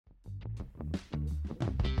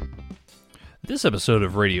This episode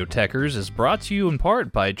of Radio Techers is brought to you in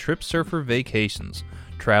part by Trip Surfer Vacations.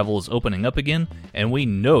 Travel is opening up again, and we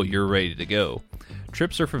know you're ready to go.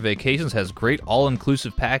 Trip Surfer Vacations has great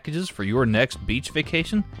all-inclusive packages for your next beach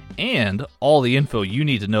vacation and all the info you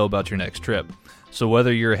need to know about your next trip. So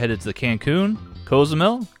whether you're headed to Cancun,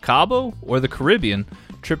 Cozumel, Cabo, or the Caribbean,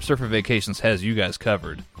 Trip Surfer Vacations has you guys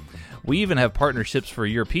covered. We even have partnerships for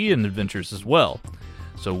European adventures as well.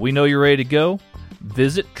 So we know you're ready to go.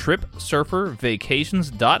 Visit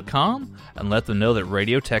TripSurferVacations.com and let them know that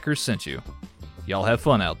Radio Techers sent you. Y'all have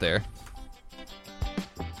fun out there.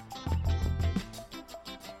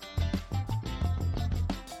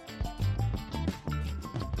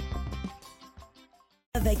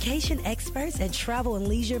 Vacation experts at Travel and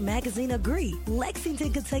Leisure magazine agree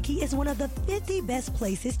Lexington, Kentucky is one of the 50 best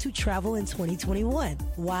places to travel in 2021.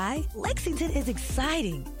 Why? Lexington is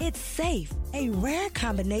exciting. It's safe. A rare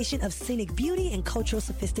combination of scenic beauty and cultural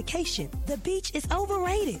sophistication. The beach is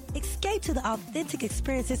overrated. Escape to the authentic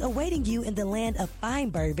experiences awaiting you in the land of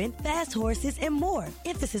fine bourbon, fast horses, and more.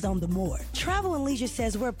 Emphasis on the more. Travel and Leisure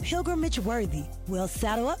says we're pilgrimage worthy. Well,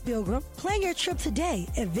 saddle up, Pilgrim. Plan your trip today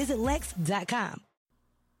at visitlex.com.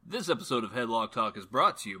 This episode of Headlock Talk is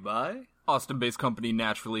brought to you by Austin-based company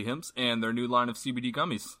Naturally Hemp's and their new line of CBD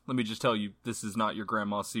gummies. Let me just tell you, this is not your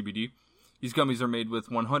grandma's CBD. These gummies are made with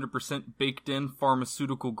 100% baked-in,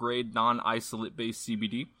 pharmaceutical-grade, non-isolate-based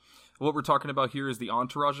CBD. What we're talking about here is the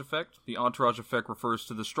entourage effect. The entourage effect refers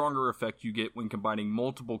to the stronger effect you get when combining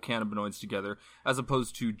multiple cannabinoids together, as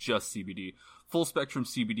opposed to just CBD. Full-spectrum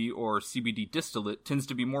CBD, or CBD distillate, tends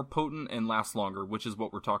to be more potent and last longer, which is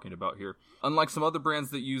what we're talking about here. Unlike some other brands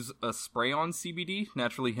that use a spray-on CBD,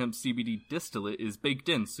 Naturally Hemp CBD distillate is baked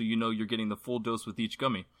in, so you know you're getting the full dose with each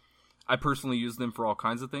gummy. I personally use them for all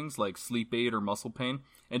kinds of things, like sleep aid or muscle pain.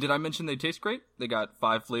 And did I mention they taste great? They got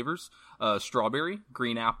 5 flavors, strawberry,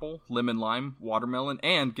 green apple, lemon lime, watermelon,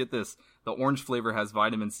 and get this, the orange flavor has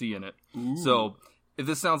vitamin C in it. Ooh. So if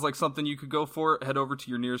this sounds like something you could go for, head over to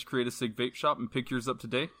your nearest Create Sig vape shop and pick yours up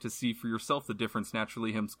today to see for yourself the difference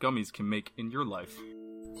Naturally Hemp's gummies can make in your life.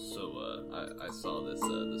 So, I saw this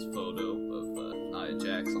photo of Nia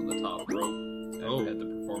Jax on the top rope at the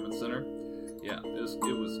Performance Center. Yeah,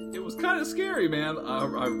 it was kind of scary, man.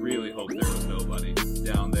 I really hope there was nobody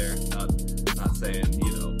down there. Not saying, she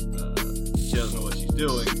doesn't know what she's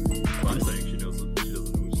doing. I'm saying she doesn't know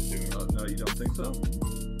what she's doing. No, you don't think so?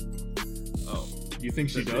 Oh. You think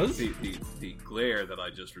she does? The glare that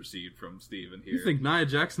I just received from Steven here. You think Nia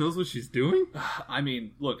Jax knows what she's doing? I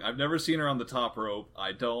mean, look, I've never seen her on the top rope.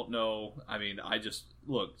 I don't know. I mean,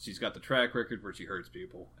 look, she's got the track record where she hurts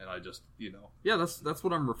people, and I just, Yeah, that's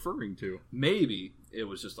what I'm referring to. Maybe it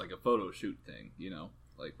was just like a photo shoot thing,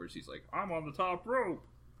 like where she's like, I'm on the top rope.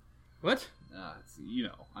 What?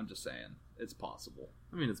 I'm just saying, it's possible.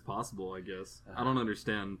 I mean, it's possible, I guess. I don't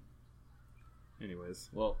understand. Anyways.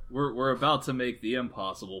 Well, we're about to make the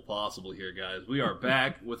impossible possible here, guys. We are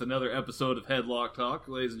back with another episode of Headlock Talk,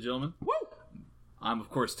 ladies and gentlemen. Woo! I'm, of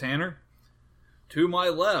course, Tanner. To my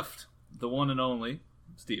left, the one and only,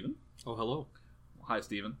 Steven. Oh, hello. Hi,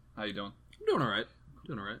 Steven. How you doing? I'm doing all right.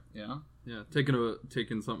 Yeah? Yeah,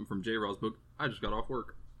 taking something from J-Raw's book. I just got off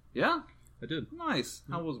work. Yeah? I did. Nice.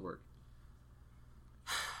 How was work?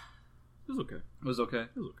 It was okay. It was okay?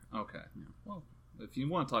 It was okay. Okay. Yeah. Well, if you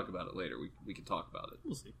want to talk about it later, we can talk about it.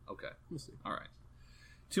 We'll see. Okay. We'll see. All right.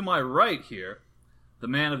 To my right here, the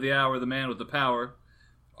man of the hour, the man with the power,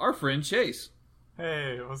 our friend Chase.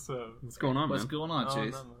 Hey, what's up? What's going on, What's man? going on,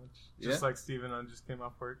 Chase? Not much. Just like Steven, I just came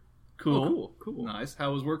off work. Cool. Oh, cool. Nice.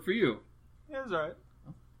 How was work for you? Yeah, it was alright.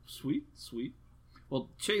 Sweet.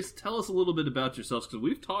 Well, Chase, tell us a little bit about yourselves, because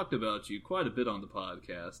we've talked about you quite a bit on the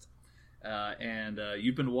podcast. And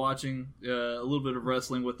you've been watching a little bit of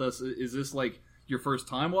wrestling with us. Is this like your first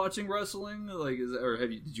time watching wrestling? Like,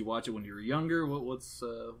 did you watch it when you were younger? What's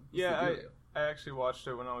I actually watched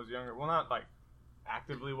it when I was younger. Well, not like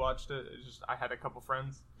actively watched it. It's just I had a couple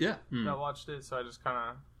friends that watched it, so I just kind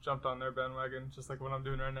of jumped on their bandwagon, just like what I'm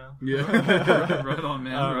doing right now. Yeah. Right on,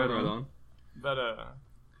 man. Right on. But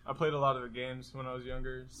I played a lot of the games when I was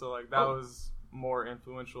younger, so like that was more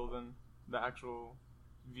influential than the actual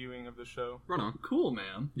viewing of the show. Right on. Cool,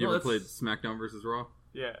 man. You ever played SmackDown vs. Raw?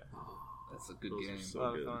 Yeah. That's a good Those game. are so a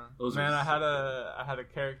lot good. of fun. Man, I had a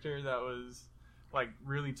character that was like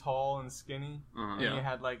really tall and skinny, and he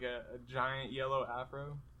had like a giant yellow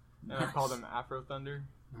afro, and I called him Afro Thunder.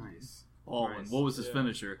 Nice. Baldwin. What was his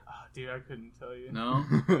finisher? Oh, dude, I couldn't tell you. No?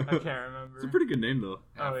 I can't remember. It's a pretty good name though.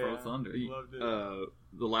 Afro Thunder. Loved it.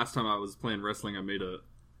 The last time I was playing wrestling, I made a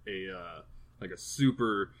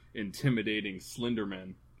super intimidating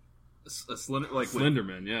Slenderman. A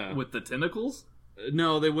Slenderman, Yeah. with the tentacles?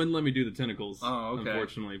 No, they wouldn't let me do the tentacles. Oh, okay.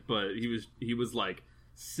 Unfortunately, but he was like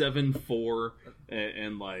 7'4"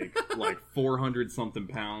 and like 400 something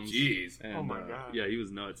pounds. Jeez. And, oh my god. Yeah, he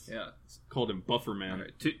was nuts. Yeah. Called him Buffer Man. All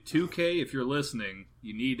right. 2K, if you're listening,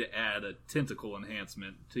 you need to add a tentacle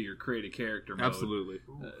enhancement to your create a character mode. Absolutely.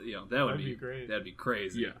 That would That'd be great. That'd be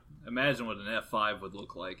crazy. Yeah. Imagine what an F5 would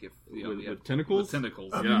look like if With tentacles. With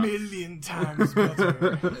tentacles. A Yeah. million times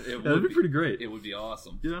better. That'd be pretty great. It would be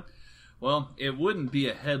awesome. Yeah. Well, it wouldn't be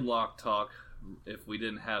a headlock talk if we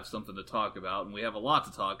didn't have something to talk about, and we have a lot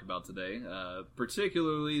to talk about today,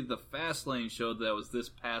 particularly the Fastlane show that was this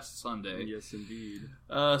past Sunday. Yes, indeed.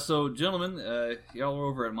 So, gentlemen, y'all are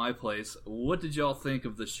over at my place. What did y'all think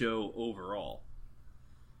of the show overall?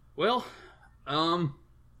 Well,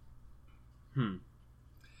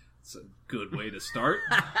 It's a good way to start.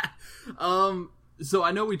 So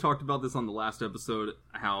I know we talked about this on the last episode,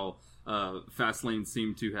 how Fastlane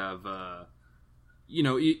seemed to have,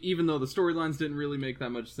 even though the storylines didn't really make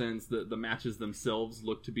that much sense, the matches themselves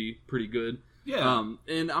looked to be pretty good. Yeah.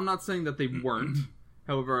 And I'm not saying that they weren't.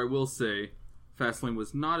 However, I will say Fastlane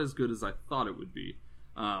was not as good as I thought it would be.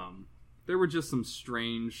 There were just some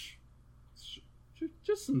strange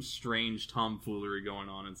tomfoolery going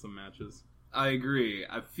on in some matches. I agree.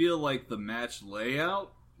 I feel like the match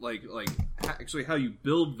layout, like actually how you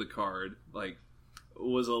build the card,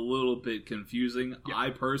 was a little bit confusing. Yeah. I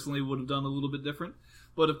personally would have done a little bit different,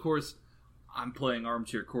 but of course, I'm playing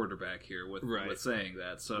armchair quarterback here with saying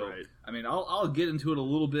that. So, I mean, I'll get into it a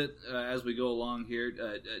little bit as we go along here.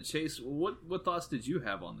 Chase, what thoughts did you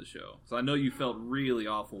have on the show? So I know you felt really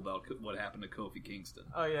awful about what happened to Kofi Kingston.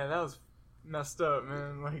 Oh yeah, that was messed up,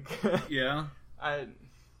 man. Yeah. I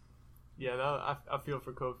feel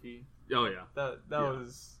for Kofi. Oh yeah, that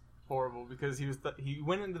was horrible because he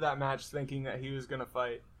went into that match thinking that he was gonna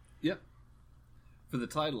fight. Yeah. For the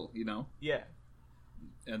title, Yeah.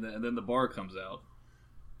 And then the bar comes out.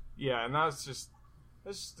 Yeah, and that's just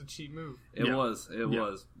a cheap move. It was.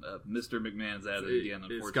 Mr. McMahon's at it again.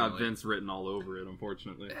 Unfortunately, it's got Vince written all over it.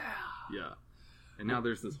 Unfortunately. Yeah. And now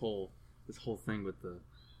there's this whole thing with the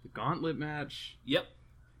gauntlet match. Yep.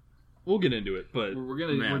 We'll get into it, but we're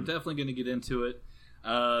definitely gonna get into it.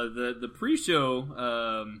 The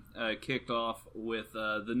pre-show kicked off with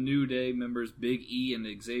the New Day members Big E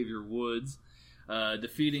and Xavier Woods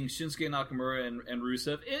defeating Shinsuke Nakamura and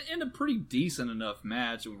Rusev in a pretty decent enough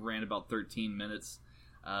match. It ran about 13 minutes.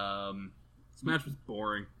 This match was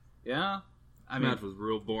boring. Yeah, This match was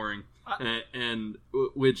real boring, and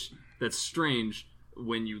which that's strange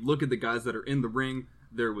when you look at the guys that are in the ring.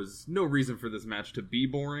 There was no reason for this match to be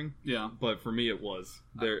boring. Yeah. But for me, it was.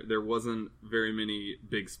 There wasn't very many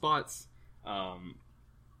big spots. I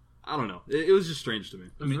don't know. It was just strange to me.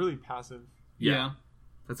 It was really passive. Yeah.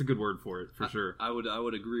 That's a good word for it, for sure. I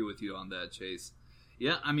would agree with you on that, Chase.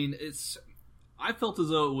 Yeah, I mean, I felt as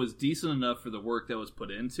though it was decent enough for the work that was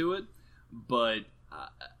put into it, but,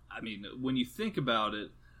 I mean, when you think about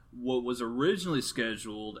it, what was originally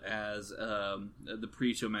scheduled as the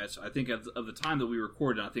pre-show match, I think of the time that we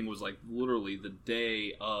recorded, I think it was like literally the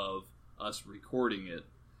day of us recording it,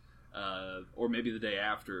 or maybe the day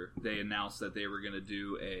after, they announced that they were going to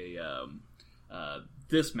do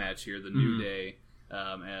this match here, the New Day,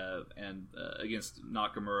 and against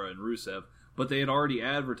Nakamura and Rusev. But they had already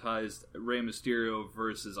advertised Rey Mysterio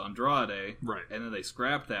versus Andrade, right? And then they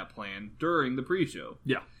scrapped that plan during the pre-show.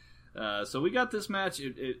 Yeah. So we got this match.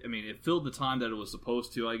 It filled the time that it was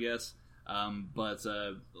supposed to, I guess. But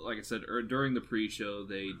like I said, during the pre-show,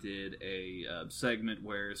 they did a segment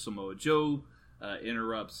where Samoa Joe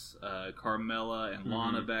interrupts Carmella and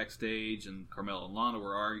Lana backstage, and Carmella and Lana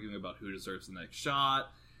were arguing about who deserves the next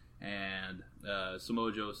shot. And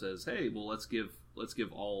Samoa Joe says, "Hey, well, let's give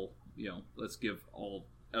all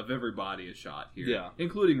of everybody a shot here,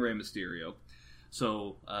 including Rey Mysterio."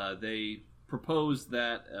 So they proposed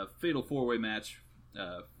that a fatal 4-way match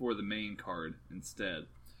for the main card instead.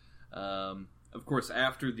 Of course,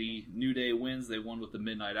 after the New Day wins, they won with the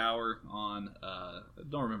Midnight Hour on. I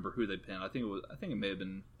don't remember who they pinned. I think it may have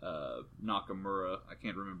been Nakamura. I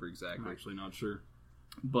can't remember exactly. I'm actually not sure.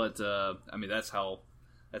 But I mean, that's how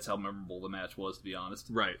memorable the match was, to be honest.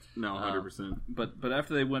 Right. No, 100%. But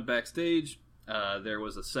after they went backstage, there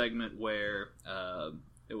was a segment where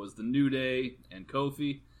it was the New Day and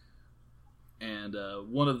Kofi. And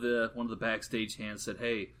one of the backstage hands said,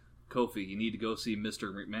 "Hey, Kofi, you need to go see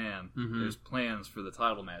Mr. McMahon. There's plans for the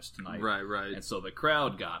title match tonight." Right. And so the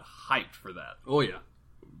crowd got hyped for that. Oh yeah,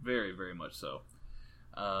 very, very much so.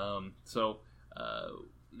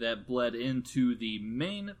 That bled into the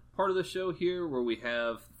main part of the show here, where we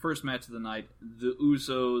have first match of the night: the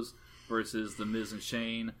Usos versus the Miz and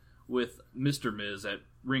Shane, with Mr. Miz at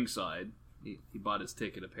ringside. He bought his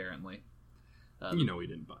ticket apparently. He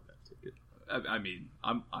didn't buy that ticket. I mean,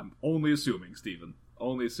 I'm only assuming, Steven.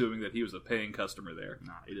 Only assuming that he was a paying customer there.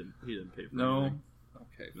 Nah, he didn't pay for anything.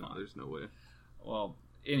 Okay, fine. No, there's no way. Well,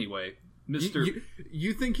 anyway, Mr.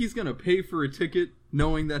 You think he's gonna pay for a ticket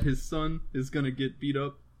knowing that his son is gonna get beat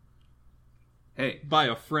up? Hey, by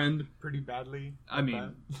a friend? Pretty badly. I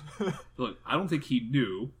mean, look, I don't think he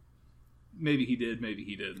knew. Maybe he did, maybe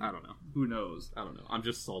he didn't. I don't know. Who knows? I don't know. I'm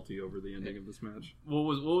just salty over the ending of this match. What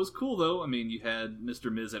was cool though? I mean, you had Mr.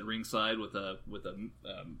 Miz at ringside with a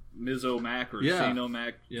Miz-O-Mac or Shane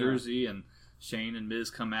O'Mac jersey, and Shane and Miz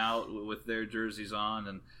come out with their jerseys on,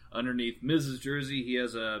 and underneath Miz's jersey, he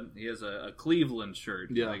has a Cleveland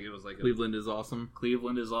shirt. Yeah, like it was like Cleveland is awesome.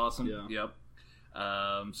 Cleveland is awesome. Yeah. Yep.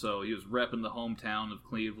 So he was repping the hometown of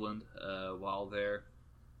Cleveland while there.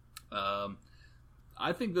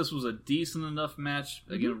 I think this was a decent enough match.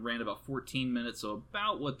 Again, it ran about 14 minutes, so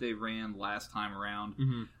about what they ran last time around.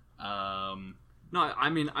 Mm-hmm. No, I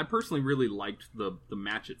mean, I personally really liked the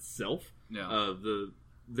match itself. Yeah.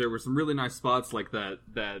 There were some really nice spots, like that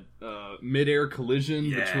mid-air collision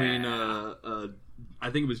between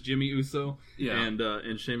I think it was Jimmy Uso and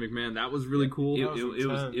Shane McMahon. That was really cool. It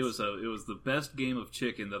was the best game of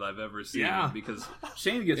chicken that I've ever seen. Yeah, because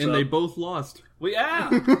Shane gets and up, they both lost. Well, yeah.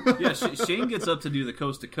 Shane gets up to do the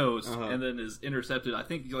coast to coast, and then is intercepted. I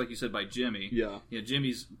think, like you said, by Jimmy. Yeah.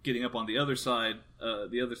 Jimmy's getting up on the other side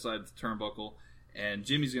of the turnbuckle, and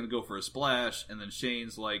Jimmy's going to go for a splash, and then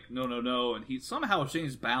Shane's like, no, and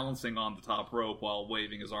Shane's balancing on the top rope while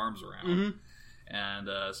waving his arms around. Mm-hmm.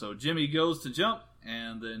 And so Jimmy goes to jump,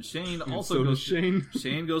 and then Shane also so goes.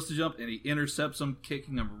 Shane goes to jump, and he intercepts him,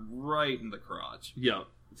 kicking him right in the crotch. Yeah,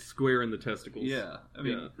 square in the testicles. Yeah, I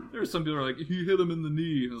mean, there are some people who are like, he hit him in the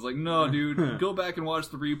knee. I was like, no, dude, go back and watch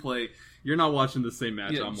the replay. You're not watching the same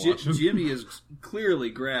match I'm watching. Jimmy is clearly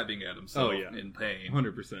grabbing at himself in pain.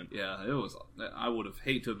 100%. Yeah, it was. I would have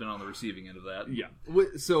hated to have been on the receiving end of that. Yeah.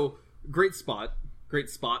 So great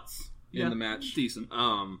spots in the match. Decent.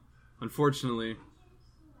 Unfortunately,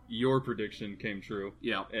 your prediction came true.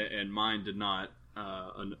 Yeah. And mine did not.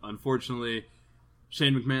 Unfortunately,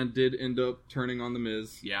 Shane McMahon did end up turning on The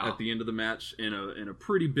Miz at the end of the match in a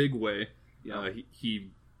pretty big way. Yeah. He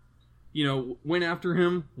went after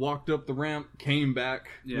him, walked up the ramp, came back,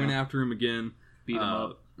 went after him again. Beat him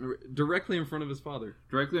up. Directly in front of his father.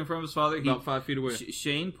 About 5 feet away.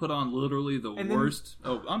 Shane put on literally the worst...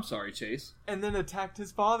 Oh, I'm sorry, Chase. And then attacked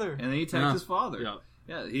his father. And then he attacked his father. Yeah.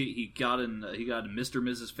 Yeah, he got in Mr.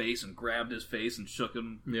 Miz's face and grabbed his face and shook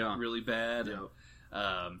him really bad.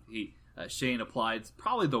 Yeah. And Shane applied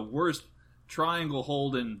probably the worst triangle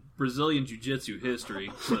hold in Brazilian Jiu-Jitsu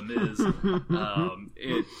history to the Miz.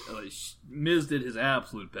 Miz did his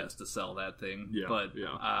absolute best to sell that thing, but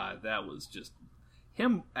that was just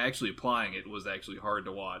him actually applying it was actually hard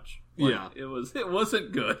to watch. It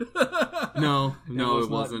wasn't good. No, it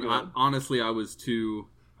wasn't. Honestly, I was too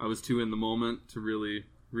in the moment to really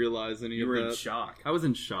realize any of that. You were in shock. I was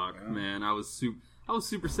in shock, man. I was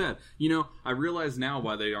super sad. I realize now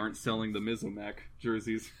why they aren't selling the Miz-O-Mac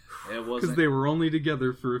jerseys. It wasn't, because they were only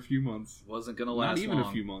together for a few months. Wasn't gonna last. Not even long.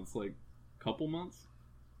 A few months, like couple months.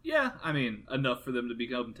 Yeah, I mean enough for them to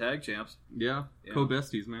become tag champs. Yeah.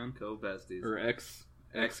 Co-besties, man. Co-besties or ex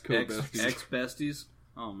co-besties. Ex-besties.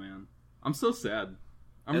 Oh man, I'm so sad.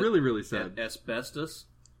 I'm really sad. Asbestos.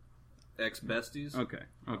 Ex-besties. Okay.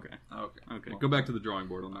 Well, Go back to the drawing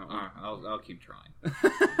board on that one. All right, I'll keep trying.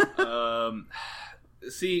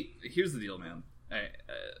 See, here's the deal, man.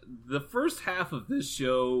 The first half of this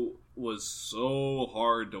show was so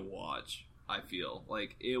hard to watch. I feel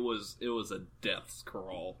like it was a death's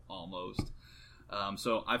crawl almost.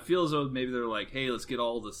 So I feel as though maybe they're like, hey, let's get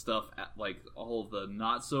all the stuff, like all the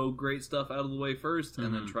not so great stuff out of the way first,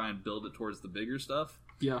 and then try and build it towards the bigger stuff.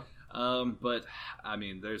 Yeah. But I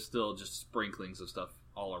mean, there's still just sprinklings of stuff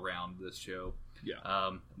all around this show.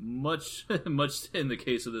 Yeah. Much in the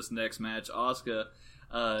case of this next match, Asuka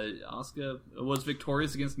was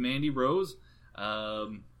victorious against Mandy Rose.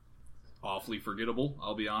 Awfully forgettable,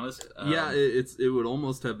 I'll be honest. It would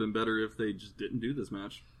almost have been better if they just didn't do this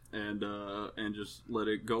match and just let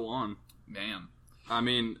it go on. Man, I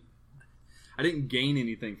mean, I didn't gain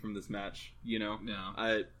anything from this match. No.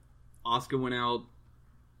 Asuka went out,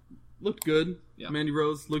 looked good. Yeah. Mandy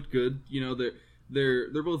Rose looked good.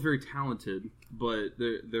 They're both very talented, but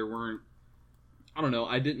there weren't. I don't know.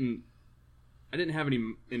 I didn't have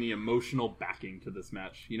any emotional backing to this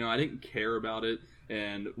match. I didn't care about it,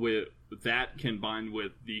 and with that combined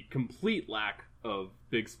with the complete lack of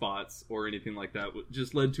big spots or anything like that,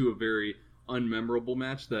 just led to a very unmemorable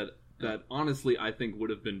match that that honestly I think would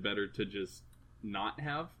have been better to just not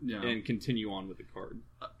have and continue on with the card.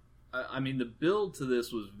 I mean, the build to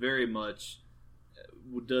this was very much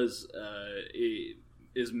is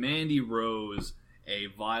Mandy Rose a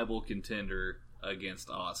viable contender against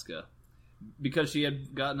Asuka? Because she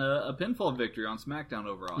had gotten a pinfall victory on SmackDown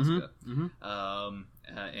over Asuka.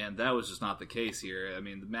 And that was just not the case here. I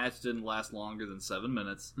mean, the match didn't last longer than 7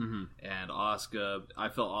 minutes, and I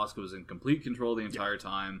felt Asuka was in complete control the entire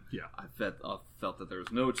time. Yeah. I felt that there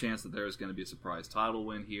was no chance that there was going to be a surprise title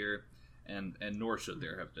win here, and nor should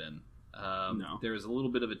there have been. No. There was a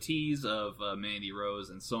little bit of a tease of Mandy Rose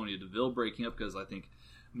and Sonya Deville breaking up, because I think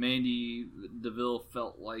Mandy Rose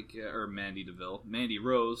felt like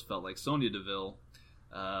Sonya Deville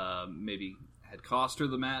maybe had cost her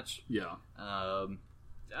the match. Yeah.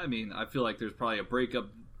 I mean, I feel like there's probably a breakup,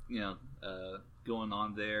 going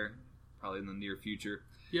on there, probably in the near future.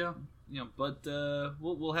 Yeah. But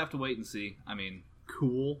we'll have to wait and see. I mean,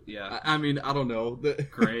 cool. Yeah. I mean, I don't know.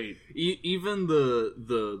 Great. Even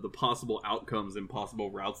the possible outcomes and possible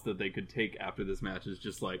routes that they could take after this match is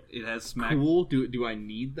just like, it has cool. Do I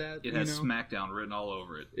need that? It has SmackDown written all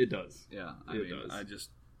over it. It does. Yeah. I mean,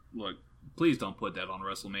 look. Please don't put that on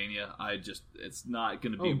WrestleMania. It's not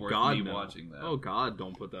going to be worth me watching that. Oh God,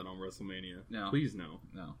 don't put that on WrestleMania. No. Please no.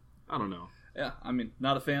 I don't know. Yeah, I mean,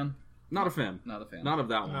 not a fan. Not a fan. Not a fan. Not of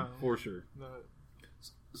that one, for sure. No.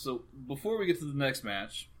 So, before we get to the next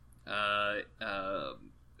match,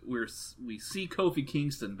 we see Kofi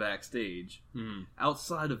Kingston backstage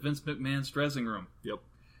outside of Vince McMahon's dressing room. Yep.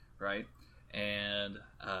 Right? And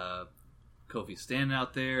Kofi's standing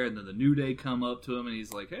out there, and then the New Day come up to him, and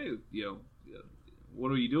he's like, hey,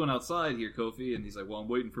 what are you doing outside here, Kofi? And he's like, well, I'm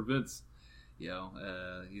waiting for Vince.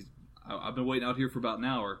 I've been waiting out here for about an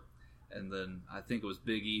hour. And then I think it was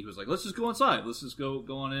Big E who was like, let's just go inside. Let's just go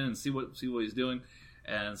on in and see what he's doing.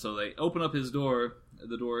 And so they open up the door,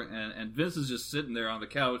 and Vince is just sitting there on the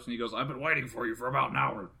couch, and he goes, I've been waiting for you for about an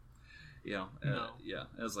hour. Yeah.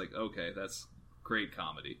 I was like, okay, that's great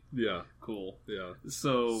comedy. Yeah. Cool. Yeah.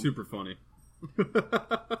 So super funny.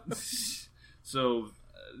 So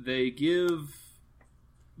they give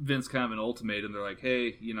Vince kind of an ultimatum. They're like,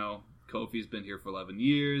 hey, Kofi's been here for 11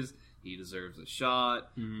 years. He deserves a shot.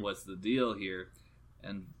 What's the deal here?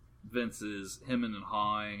 And Vince is hemming and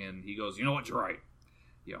hawing, and he goes, you know what, you're right.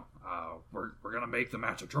 We're going to make the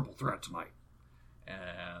match a triple threat tonight.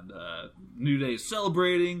 And New Day's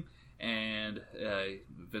celebrating, and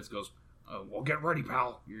Vince goes, well, get ready,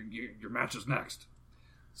 pal. Your match is next.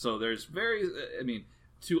 So there's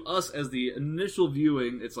to us as the initial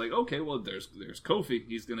viewing, it's like, okay, well, there's Kofi.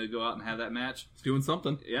 He's going to go out and have that match. He's doing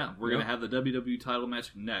something. Yeah, we're going to have the WWE title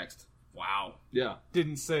match next. Wow. Yeah.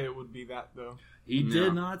 Didn't say it would be that, though. He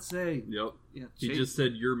did not say. Yep. Yeah, he just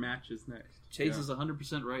said your match is next. Chase is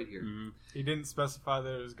 100% right here. Mm-hmm. He didn't specify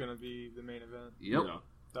that it was going to be the main event. Yep. Yeah.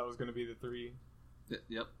 That was going to be the 3.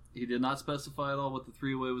 Yep. He did not specify at all what the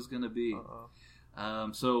 3-way was going to be.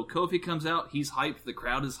 So Kofi comes out. He's hyped. The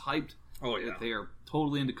crowd is hyped. Oh, yeah. They are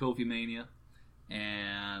totally into Kofi Mania.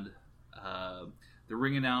 And the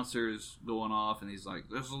ring announcer's going off, and he's like,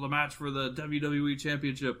 this is the match for the WWE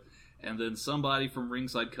Championship. And then somebody from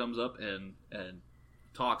ringside comes up and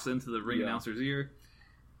talks into the ring announcer's ear.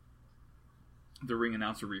 The ring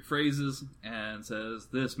announcer rephrases and says,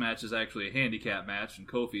 this match is actually a handicap match, and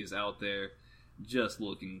Kofi is out there just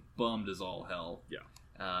looking bummed as all hell. Yeah.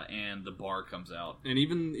 And the bar comes out. And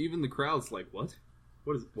even the crowd's like, what?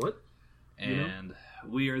 What? And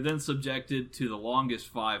we are then subjected to the longest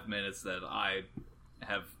 5 minutes that I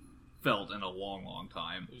have felt in a long, long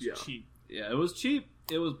time. It was cheap. Yeah, it was cheap.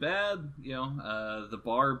 It was bad. The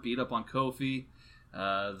bar beat up on Kofi.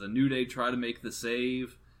 The New Day tried to make the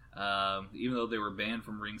save. Even though they were banned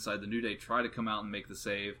from ringside, the New Day tried to come out and make the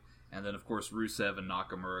save. And then, of course, Rusev and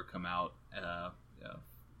Nakamura come out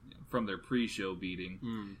from their pre-show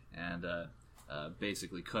beating and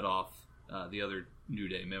basically cut off the other New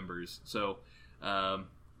Day members. So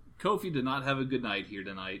Kofi did not have a good night here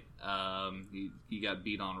tonight. He got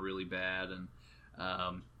beat on really bad. And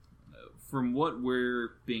from what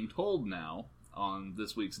we're being told now on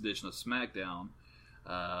this week's edition of SmackDown,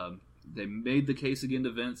 they made the case again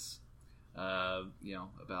to Vince,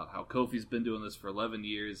 about how Kofi's been doing this for 11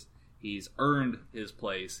 years. He's earned his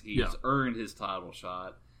place. He's earned his title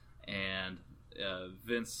shot. And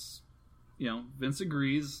Vince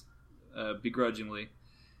agrees begrudgingly.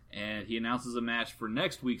 And he announces a match for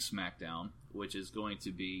next week's SmackDown, which is going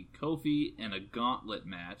to be Kofi in a gauntlet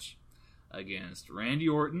match against Randy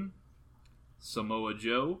Orton, Samoa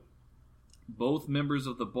Joe, both members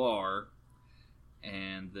of the Bar,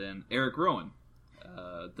 and then Eric Rowan,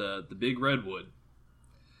 the Big Redwood.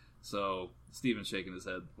 So Steven's shaking his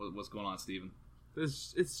head. What's going on, Steven?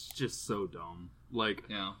 It's just so dumb. Like,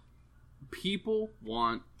 Yeah. people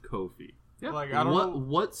want Kofi. Yeah. Like, I don't know.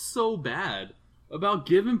 What's so bad about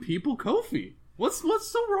giving people Kofi? What's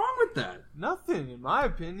so wrong with that? Nothing, in my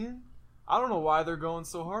opinion. I don't know why they're going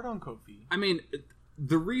so hard on Kofi. I mean,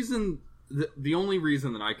 the only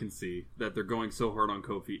reason that I can see that they're going so hard on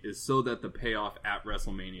Kofi is so that the payoff at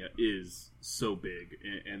WrestleMania is so big,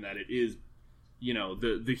 and that it is,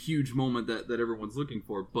 the huge moment that everyone's looking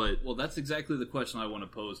for. But Well, that's exactly the question I want to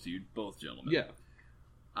pose to you both, gentlemen. yeah,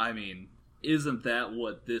 I mean, isn't that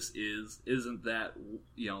what this is? Isn't that,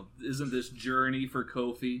 isn't this journey for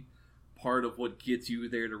Kofi part of what gets you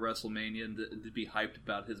there to WrestleMania and to be hyped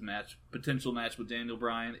about his potential match with Daniel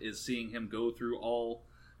Bryan, is seeing him go through all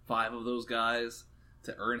 5 of those guys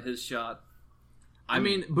to earn his shot? I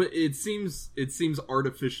mean, but it seems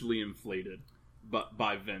artificially inflated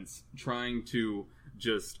by Vince, trying to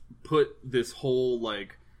just put this whole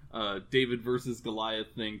David versus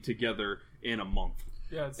Goliath thing together in a month.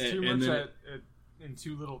 Yeah, it's too much in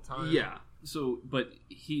too little time. Yeah. So, but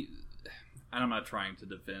and I'm not trying to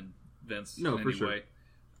defend Vince in any sure. way.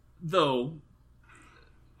 Though,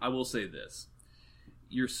 I will say this.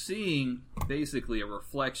 You're seeing basically a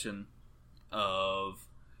reflection of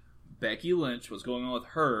Becky Lynch, what's going on with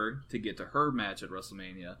her to get to her match at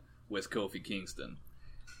WrestleMania with Kofi Kingston.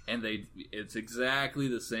 And it's exactly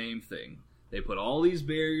the same thing. They put all these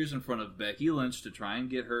barriers in front of Becky Lynch to try and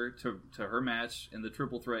get her to her match in the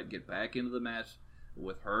triple threat, get back into the match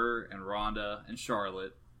with her and Ronda and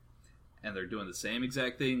Charlotte. And they're doing the same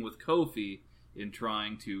exact thing with Kofi in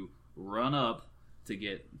trying to run up to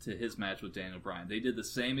get to his match with Daniel Bryan. They did the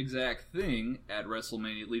same exact thing at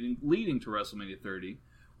WrestleMania, leading to WrestleMania 30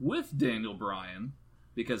 with Daniel Bryan,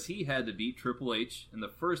 because he had to beat Triple H in the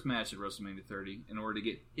first match at WrestleMania 30 in order to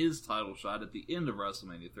get his title shot at the end of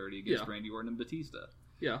WrestleMania 30 against Randy Orton and Batista.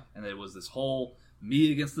 Yeah. And it was this whole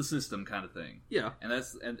me against the system kind of thing. Yeah. And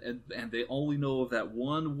that's and they only know of that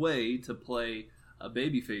one way to play a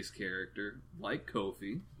babyface character like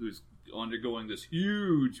Kofi, who's undergoing this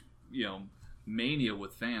huge, mania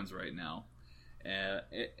with fans right now,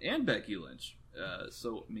 and Becky Lynch.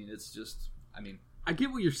 So I mean, it's just, I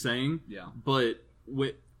get what you're saying. Yeah. But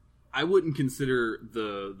I wouldn't consider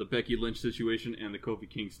the Becky Lynch situation and the Kofi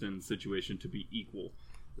Kingston situation to be equal.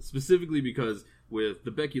 Specifically because with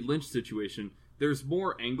the Becky Lynch situation, there's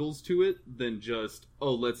more angles to it than just,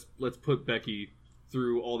 let's put Becky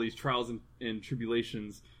through all these trials and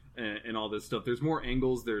tribulations and all this stuff. There's more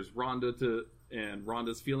angles. There's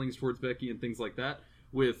Ronda's feelings towards Becky and things like that.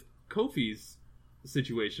 With Kofi's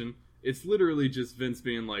situation, it's literally just Vince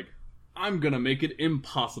being like, I'm gonna make it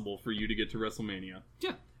impossible for you to get to WrestleMania.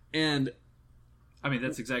 Yeah. And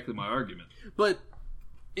that's exactly my argument. But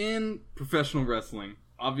in professional wrestling,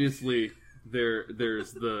 obviously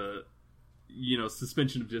there's the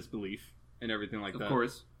suspension of disbelief and everything like that. Of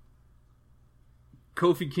course.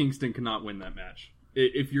 Kofi Kingston cannot win that match.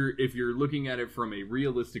 If you're looking at it from a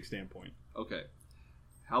realistic standpoint. Okay.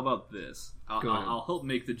 How about this? I'll help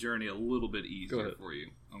make the journey a little bit easier for you.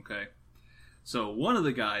 Okay. So one of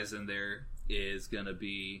the guys in there is going to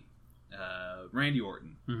be Randy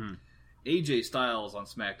Orton. Mm-hmm. AJ Styles on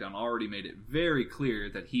SmackDown already made it very clear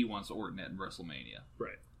that he wants Orton at WrestleMania.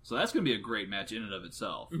 Right. So that's going to be a great match in and of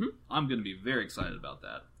itself. Mm-hmm. I'm going to be very excited about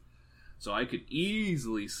that. So I could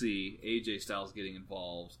easily see AJ Styles getting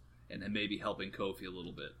involved and then maybe helping Kofi a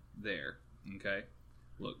little bit there. Okay?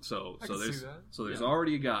 Look, so there's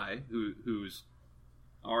already a guy who's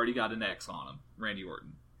already got an X on him, Randy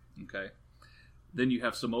Orton. Okay? Then you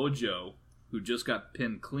have Samoa Joe, who just got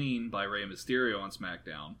pinned clean by Rey Mysterio on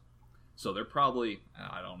SmackDown. So they're probably,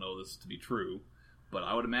 I don't know this to be true, but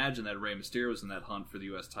I would imagine that Rey Mysterio's in that hunt for the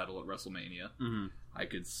U.S. title at WrestleMania. Mm-hmm. I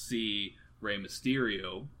could see Rey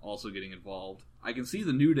Mysterio also getting involved. I can see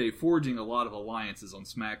the New Day forging a lot of alliances on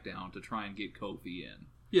SmackDown to try and get Kofi in.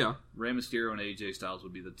 Yeah. Rey Mysterio and AJ Styles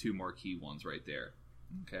would be the two marquee ones right there.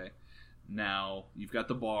 Okay? Now, you've got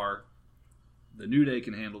the Bar. The New Day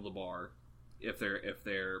can handle the Bar if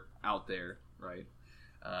they're out there, right?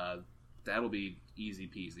 That'll be easy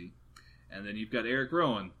peasy. And then you've got Eric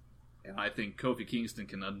Rowan. And I think Kofi Kingston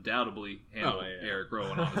can undoubtedly handle Eric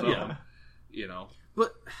Rowan on his own.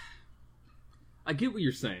 But I get what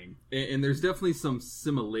you're saying, and there's definitely some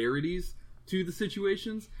similarities to the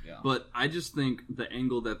situations, but I just think the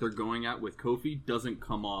angle that they're going at with Kofi doesn't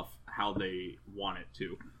come off how they want it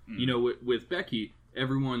to. With Becky,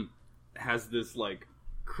 everyone has this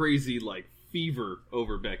crazy fever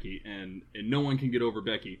over Becky, and no one can get over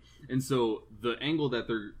Becky. And so the angle that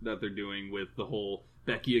they're doing with the whole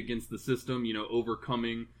Becky against the system,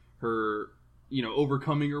 overcoming her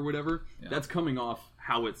overcoming or whatever. Yeah. That's coming off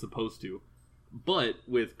how it's supposed to. But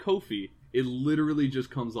with Kofi, it literally just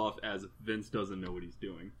comes off as Vince doesn't know what he's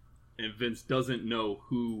doing. And Vince doesn't know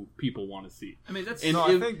who people want to see. I mean, that's...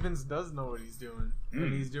 I think Vince does know what he's doing.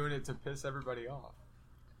 And he's doing it to piss everybody off.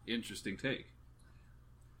 Interesting take.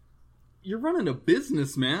 You're running a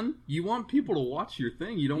business, man. You want people to watch your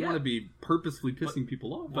thing. You don't want to be purposefully pissing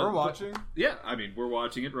people off. We're watching. Yeah, I mean, we're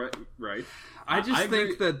watching it, right? I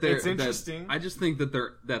think that it's interesting. I just think that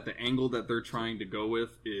the angle that they're trying to go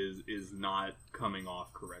with is not coming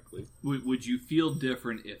off correctly. Would you feel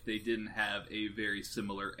different if they didn't have a very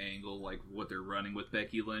similar angle, like what they're running with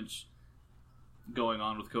Becky Lynch, going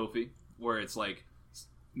on with Kofi, where it's like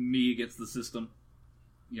me against the system,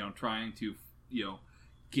 trying to,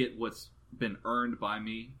 get what's been earned by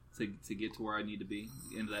me to get to where I need to be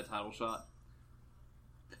into that title shot?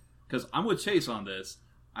 Because I'm with Chase on this.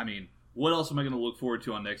 I mean, what else am I going to look forward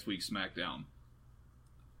to on next week's SmackDown?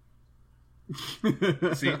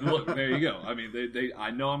 See, look, there you go. I mean,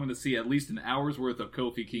 I know I'm going to see at least an hour's worth of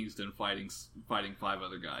Kofi Kingston fighting 5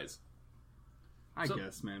 other guys. I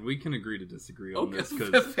guess, man, we can agree to disagree on this.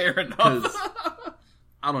 Fair enough.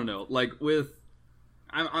 I don't know, like with.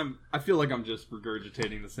 I feel like I'm just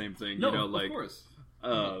regurgitating the same thing. Of course.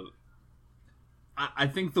 I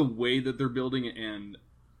think the way that they're building it and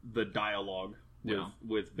the dialogue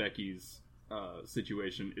with Becky's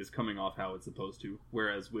situation is coming off how it's supposed to.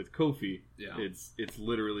 Whereas with Kofi, it's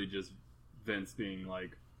literally just Vince being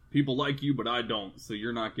like, people like you, but I don't, so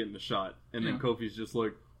you're not getting the shot. And then Kofi's just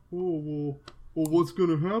like, oh, well, what's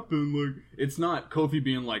gonna happen? Like, it's not Kofi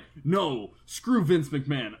being like, no, screw Vince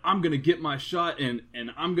McMahon, I'm gonna get my shot and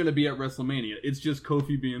I'm gonna be at WrestleMania. It's just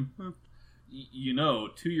Kofi being,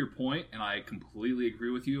 to your point, and I completely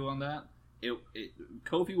agree with you on that.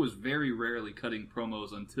 Kofi was very rarely cutting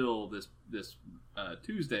promos until this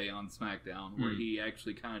Tuesday on SmackDown, where he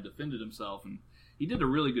actually kind of defended himself, and he did a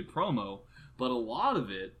really good promo. But a lot of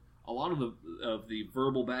the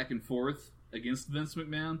verbal back and forth against Vince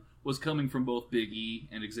McMahon was coming from both Big E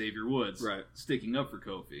and Xavier Woods, sticking up for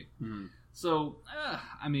Kofi. Mm-hmm. So,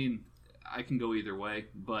 I mean, I can go either way,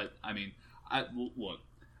 but I mean, look,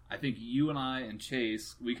 I think you and I and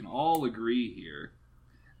Chase, we can all agree here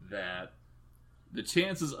that the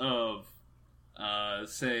chances of,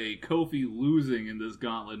 say, Kofi losing in this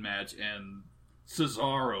gauntlet match and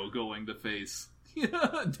Cesaro going to face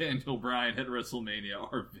Daniel Bryan at WrestleMania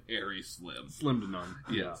are very slim. Slim to none.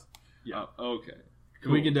 Yes. Yeah. Okay.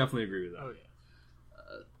 Cool. We can definitely agree with that. Oh,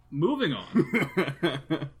 yeah. Moving on.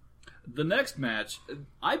 The next match,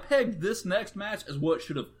 I pegged this next match as what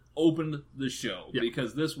should have opened the show,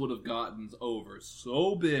 because this would have gotten over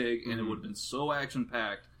so big and it would have been so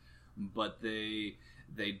action-packed, but they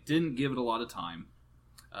didn't give it a lot of time.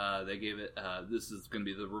 They gave it, this is going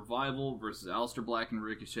to be the Revival versus Aleister Black and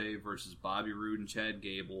Ricochet versus Bobby Roode and Chad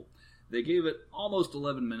Gable. They gave it almost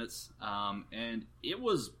 11 minutes, and it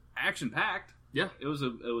was action-packed. Yeah, it was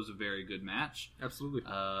a very good match. Absolutely.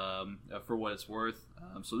 For what it's worth.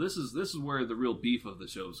 So this is where the real beef of the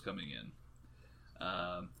show is coming in.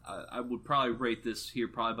 I would probably rate this here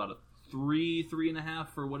probably about a 3.5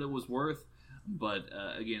 for what it was worth. But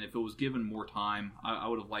again, if it was given more time, I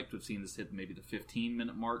would have liked to have seen this hit maybe the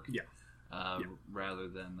 15-minute mark. Rather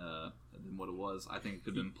than what it was. I think it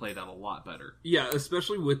could have been played out a lot better. Yeah,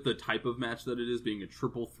 especially with the type of match that it is, being a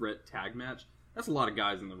triple threat tag match. That's a lot of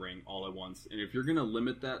guys in the ring all at once. And if you're going to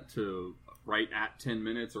limit that to right at 10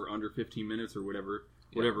 minutes or under 15 minutes or whatever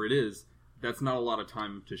it is, that's not a lot of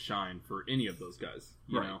time to shine for any of those guys,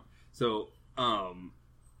 you know? So,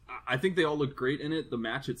 I think they all looked great in it. The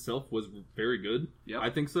match itself was very good. Yeah,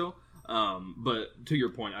 I think so. But to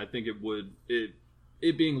your point, I think it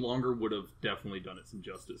being longer would have definitely done it some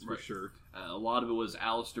justice, for sure. A lot of it was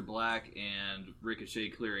Aleister Black and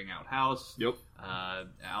Ricochet clearing out house. Yep.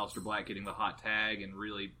 Aleister Black getting the hot tag and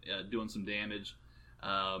really doing some damage.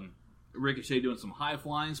 Ricochet doing some high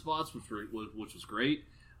flying spots, which was great.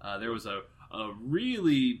 There was a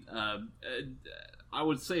really, I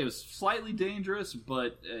would say it was slightly dangerous,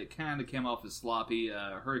 but it kind of came off as sloppy.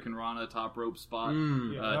 Hurricane Rana top rope spot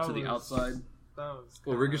to the outside. Well,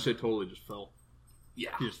 Ricochet totally just fell.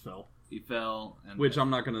 Yeah. He just fell. He fell. Which I'm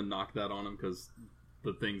not going to knock that on him, because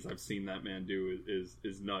the things I've seen that man do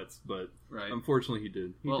is nuts. But unfortunately he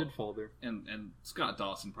did. He did fall there. And Scott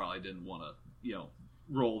Dawson probably didn't want to,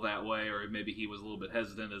 roll that way, or maybe he was a little bit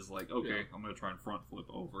hesitant as like, okay, I'm going to try and front flip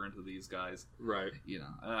over into these guys. Right.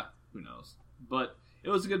 Who knows. But it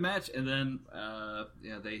was a good match, and then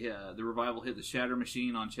the Revival hit the Shatter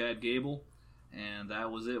Machine on Chad Gable, and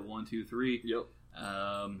that was it. 1, 2, 3. Yep.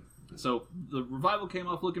 So the Revival came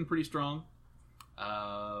off looking pretty strong.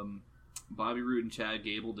 Bobby Roode and Chad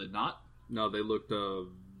Gable did not. No, they looked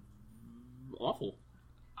awful.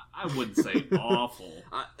 I wouldn't say awful.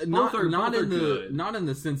 Not in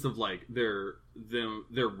the sense of like their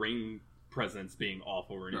ring presence being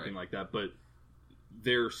awful or anything like that, but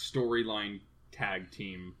their storyline tag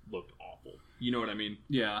team looked awful. You know what I mean?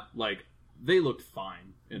 Yeah. Like they looked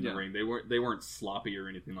fine in the ring. They weren't sloppy or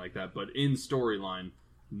anything like that, but in storyline,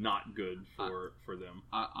 not good for them.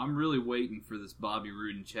 I'm really waiting for this Bobby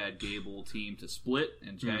Roode and Chad Gable team to split,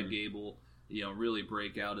 and Chad Gable, really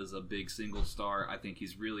break out as a big single star. I think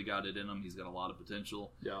he's really got it in him. He's got a lot of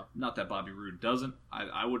potential. Yeah. Not that Bobby Roode doesn't.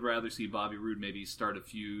 I would rather see Bobby Roode maybe start a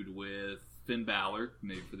feud with Finn Balor,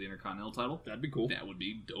 maybe for the Intercontinental title. That'd be cool. That would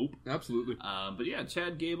be dope. Absolutely. But yeah,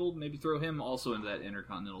 Chad Gable, maybe throw him also into that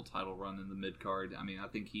Intercontinental title run in the mid card. I mean, I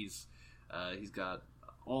think he's got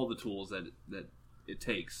all the tools that it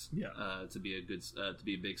takes to be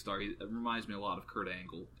a big star. He reminds me a lot of Kurt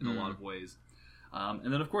Angle in a lot of ways.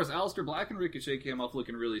 And then of course Aleister Black and Ricochet came off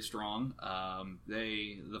looking really strong.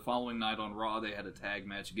 The following night on Raw they had a tag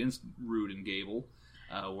match against Roode and Gable,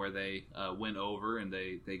 where they went over and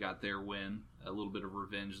they got their win, a little bit of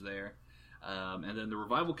revenge there. And then the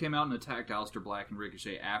Revival came out and attacked Aleister Black and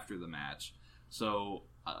Ricochet after the match. So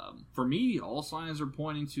for me, all signs are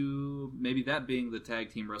pointing to maybe that being the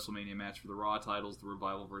tag team WrestleMania match for the Raw titles, the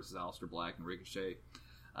Revival versus Aleister Black and Ricochet.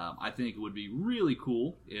 I think it would be really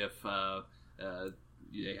cool if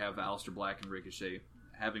they have Aleister Black and Ricochet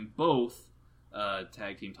having both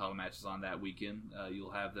tag team title matches on that weekend.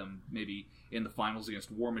 You'll have them maybe in the finals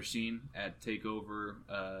against War Machine at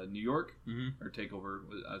TakeOver New York, or TakeOver,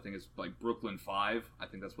 I think it's like Brooklyn 5. I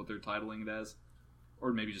think that's what they're titling it as.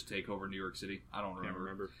 Or maybe just TakeOver New York City. I don't remember. Can't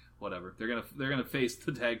remember. Whatever. They're gonna face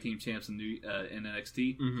the tag team champs in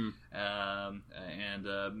NXT,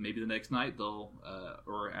 and maybe the next night they'll,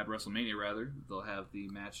 or at WrestleMania rather, they'll have the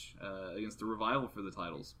match against the Revival for the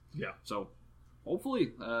titles. Yeah. So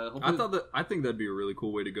hopefully, I think that'd be a really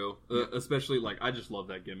cool way to go. Especially like I just love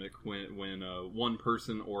that gimmick when one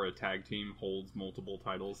person or a tag team holds multiple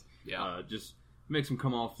titles. Yeah. Just makes them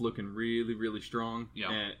come off looking really, really strong.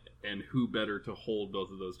 Yeah. And who better to hold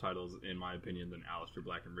both of those titles, in my opinion, than Aleister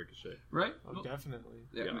Black and Ricochet? Right? Oh, definitely.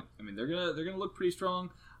 Yeah. I mean, they're gonna look pretty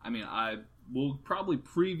strong. I mean, I will probably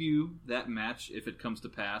preview that match if it comes to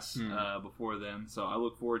pass before then. So I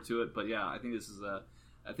look forward to it. But yeah, I think this is I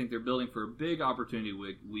think they're building for a big opportunity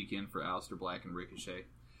weekend for Aleister Black and Ricochet.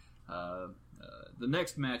 The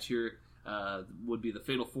next match here would be the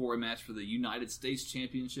Fatal 4-Way match for the United States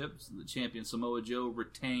Championship. So the champion Samoa Joe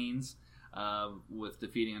retains with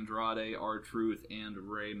defeating Andrade, R-Truth, and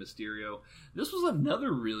Rey Mysterio. This was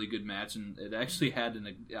another really good match, and it actually had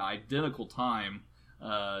an identical time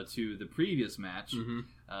to the previous match.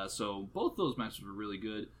 So both those matches were really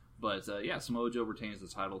good. But yeah, Samoa Joe retains the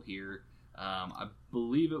title here. I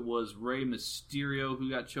believe it was Rey Mysterio who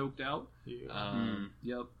got choked out.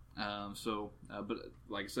 Yep. But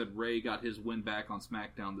like I said, Rey got his win back on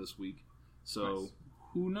SmackDown this week. So nice.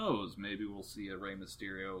 Who knows? Maybe we'll see a Rey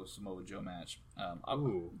Mysterio Samoa Joe match.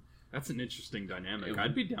 Ooh, that's an interesting dynamic.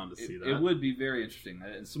 I'd be down to see that. It would be very interesting.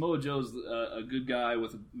 And Samoa Joe's a good guy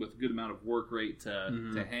with a good amount of work rate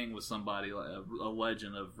to hang with somebody, a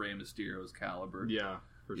legend of Rey Mysterio's caliber. Yeah,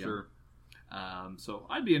 for sure. So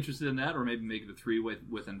I'd be interested in that, or maybe make it a 3-way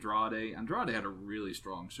with Andrade. Andrade had a really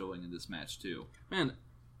strong showing in this match too. Man,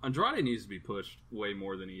 Andrade needs to be pushed way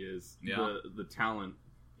more than he is. Yeah. The talent.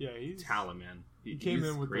 Yeah, he's talent, man. He came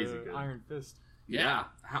in with crazy the good. Iron Fist. Yeah.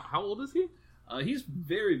 How old is he? He's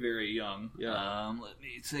very, very young. Yeah. Let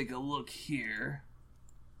me take a look here.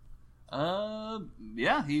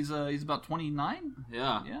 Yeah, he's about 29.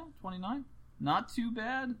 Yeah. Yeah, 29. Not too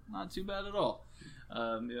bad. Not too bad at all.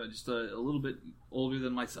 Just a little bit older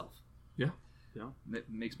than myself. Yeah. It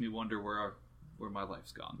makes me wonder where my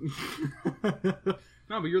life's gone.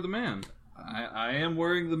 No, but you're the man. I am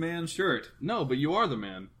wearing the man shirt. No, but you are the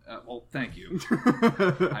man. Well, thank you.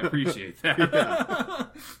 I appreciate that.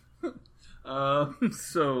 It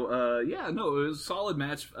was a solid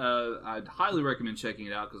match. I'd highly recommend checking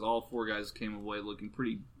it out because all four guys came away looking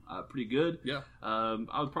pretty good. Yeah.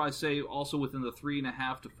 I would probably say also within the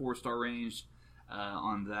 3.5 to 4 star range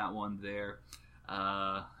on that one there.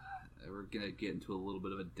 We're going to get into a little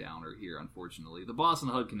bit of a downer here, unfortunately. The Boss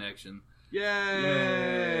and Hug Connection.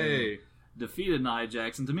 Yay! Defeated Nia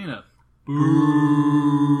Jax and Tamina.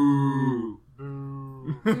 Boo!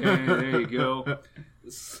 There you go.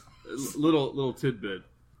 Little tidbit.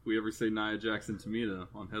 If we ever say Nia Jax and Tamina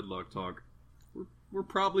on Headlock Talk, we're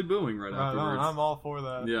probably booing right afterwards. I'm all for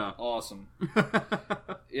that. Yeah. Awesome.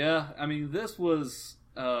 Yeah, I mean, this was...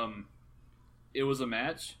 it was a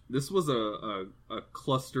match. This was a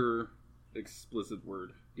cluster explicit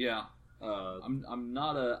word. Yeah. I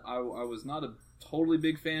was not a totally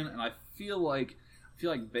big fan, and I feel like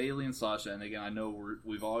Bayley and Sasha, and again, I know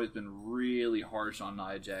we've always been really harsh on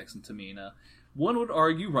Nia Jax and Tamina. One would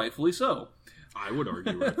argue rightfully so. I would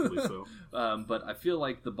argue rightfully so. But I feel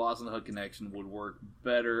like the Boss and the Hood connection would work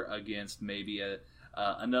better against maybe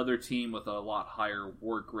another team with a lot higher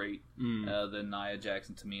work rate than Nia Jax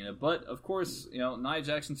and Tamina. But of course, Nia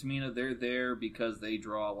Jax and Tamina, they're there because they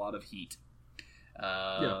draw a lot of heat.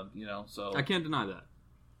 So I can't deny that.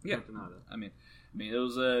 Can't deny that. I mean, it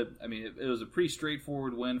was a pretty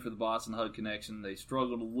straightforward win for the Boss and Hug connection. They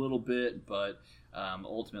struggled a little bit, but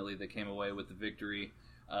ultimately they came away with the victory.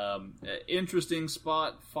 Interesting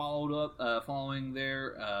spot following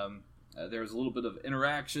there. There was a little bit of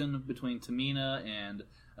interaction between Tamina and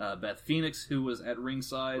Beth Phoenix, who was at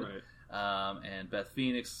ringside. Right. And Beth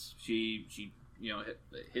Phoenix, she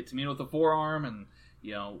hit Tamina with a forearm and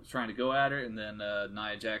was trying to go at her, and then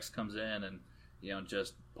Nia Jax comes in and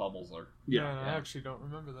just pummels her. Yeah, I actually don't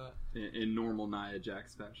remember that. In normal Nia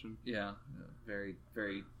Jax fashion. Yeah, very,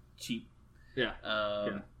 very cheap. Yeah.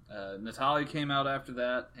 Natalya came out after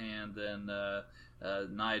that, and then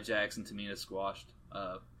Nia Jax and Tamina squashed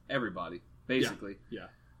everybody, basically. Yeah.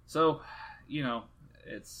 So,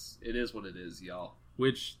 it is what it is, y'all.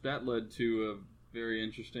 Which, that led to a very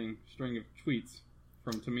interesting string of tweets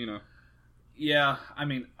from Tamina. Yeah, I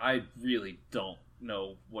mean, I really don't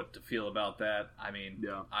know what to feel about that. I mean,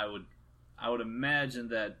 I would imagine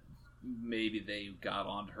that maybe they got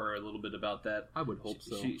on her a little bit about that. I would hope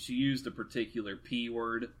so. She used a particular P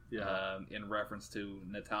word in reference to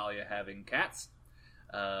Natalya having cats.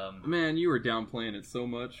 Man, you were downplaying it so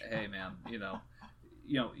much. Hey, man,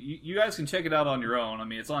 you guys can check it out on your own. I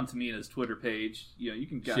mean, it's on Tamina's Twitter page. You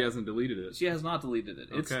can. She hasn't deleted it. She has not deleted it.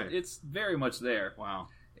 It's very much there. Wow.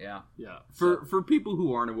 Yeah. For people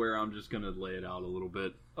who aren't aware, I'm just gonna lay it out a little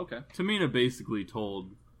bit. Okay. Tamina basically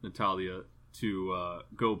told Natalya to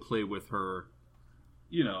go play with her,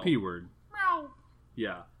 P word. Meow.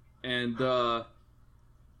 Yeah. And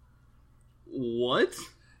what?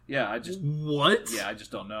 Yeah, What? Yeah, I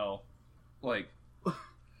just don't know. Like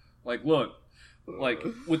look,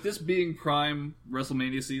 with this being Prime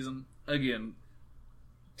WrestleMania season, again,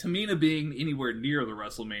 Tamina being anywhere near the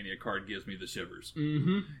WrestleMania card gives me the shivers.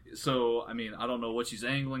 Mm-hmm. So, I mean, I don't know what she's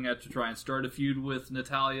angling at to try and start a feud with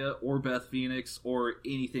Natalya or Beth Phoenix or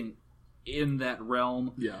anything in that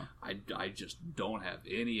realm. Yeah. I just don't have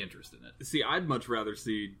any interest in it. See, I'd much rather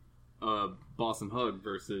see Boss and Hug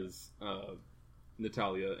versus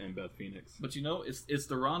Natalya and Beth Phoenix. But it's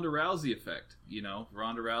the Ronda Rousey effect.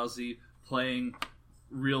 Ronda Rousey playing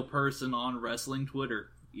real person on wrestling Twitter.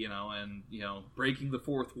 And breaking the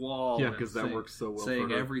fourth wall. Yeah, because that works so well. Saying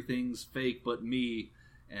for her. Everything's fake but me,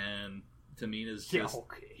 and Tamina's just.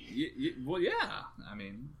 Well, yeah. I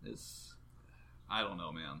mean, I don't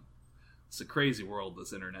know, man. It's a crazy world,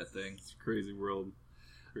 this internet thing. It's a crazy world.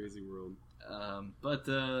 Crazy world. But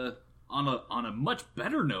on a much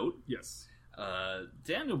better note, yes.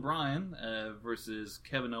 Daniel Bryan versus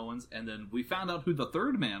Kevin Owens, and then we found out who the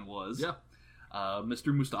third man was. Yeah.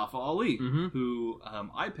 Mr. Mustafa Ali, mm-hmm. who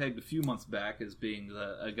I pegged a few months back as being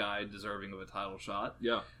a guy deserving of a title shot.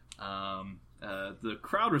 Yeah. The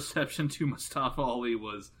crowd reception to Mustafa Ali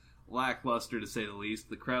was lackluster, to say the least.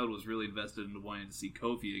 The crowd was really invested in wanting to see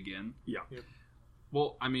Kofi again. Yeah. Yep.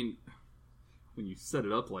 Well, I mean, when you set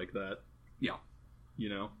it up like that, yeah,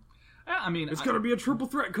 I mean, it's going to be a triple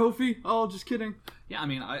threat, Kofi. Oh, just kidding. Yeah, I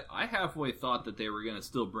mean, I halfway thought that they were going to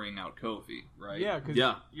still bring out Kofi, right? Yeah,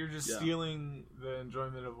 because you're just stealing the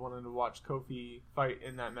enjoyment of wanting to watch Kofi fight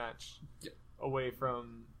in that match away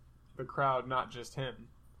from the crowd, not just him.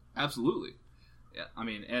 Absolutely. Yeah, I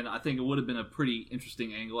mean, and I think it would have been a pretty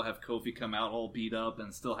interesting angle to have Kofi come out all beat up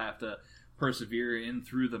and still have to persevere in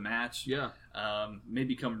through the match. Yeah.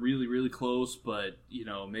 Maybe come really, really close, but,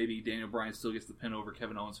 maybe Daniel Bryan still gets the pin over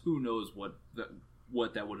Kevin Owens. Who knows what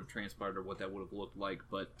that would have transpired or what that would have looked like.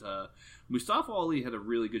 But Mustafa Ali had a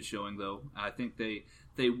really good showing, though. I think they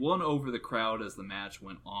won over the crowd as the match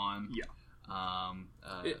went on. Yeah.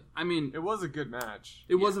 It was a good match.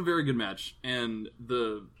 It was a very good match, and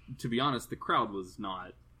to be honest, the crowd was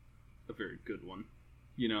not a very good one.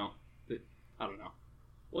 I don't know.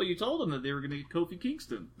 Well, you told them that they were going to get Kofi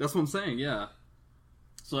Kingston. That's what I'm saying, yeah.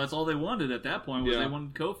 So that's all they wanted at that point was they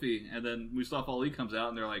wanted Kofi, and then Mustafa Ali comes out,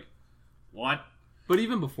 and they're like, what? But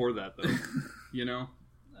even before that, though, I don't know.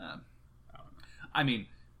 I mean,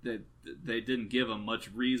 they didn't give him much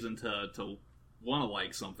reason to want to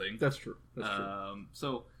like something. That's true. That's true.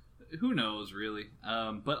 So who knows, really?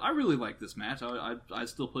 But I really like this match. I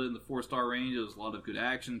still put it in the 4-star range. It was a lot of good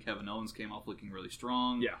action. Kevin Owens came off looking really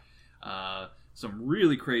strong. Yeah. Some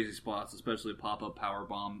really crazy spots, especially a pop-up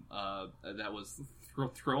powerbomb that was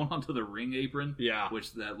thrown onto the ring apron. Yeah.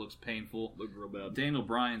 Which that looks painful. Looked real bad. Daniel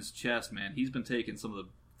Bryan's chest, man, he's been taking some of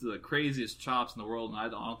the craziest chops in the world, and I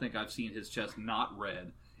don't think I've seen his chest not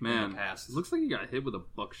red in the past. It looks like he got hit with a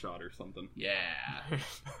buckshot or something. Yeah.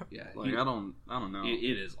 Yeah. Like, I don't know.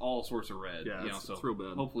 It is all sorts of red. Yeah, it's real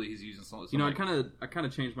bad. Hopefully he's using some I kind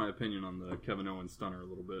of changed my opinion on the Kevin Owens stunner a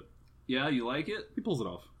little bit. Yeah, you like it? He pulls it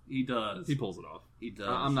off. He does. He pulls it off. He does.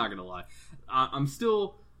 I'm not gonna lie. I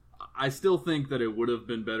still think that it would have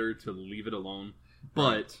been better to leave it alone,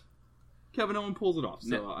 but Kevin Owens pulls it off.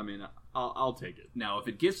 So I mean, I'll take it. Now, if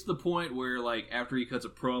it gets to the point where, like, after he cuts a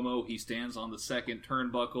promo, he stands on the second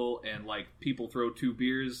turnbuckle and, like, people throw 2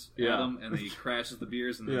 beers at him, and then he crashes the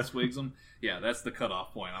beers and then swigs them. Yeah, that's the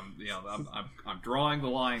cutoff point. I'm drawing the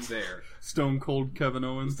line there. Stone Cold Kevin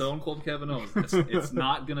Owens. Stone Cold Kevin Owens. It's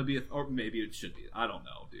not gonna be, or maybe it should be. I don't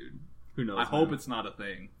know, dude. Who knows? I hope it's not a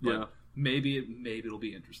thing. But maybe it'll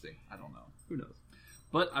be interesting. I don't know. Who knows?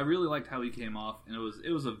 But I really liked how he came off, and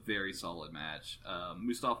it was a very solid match.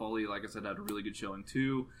 Mustafa Ali, like I said, had a really good showing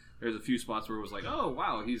too. There's a few spots where it was like, oh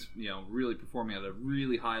wow, he's really performing at a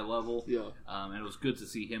really high level. Yeah. And it was good to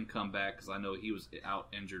see him come back because I know he was out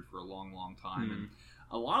injured for a long, long time. And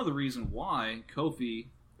a lot of the reason why Kofi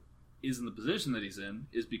is in the position that he's in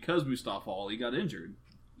is because Mustafa Ali got injured.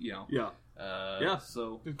 Yeah.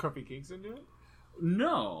 So did Kofi Kingston do it?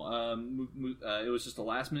 No, it was just a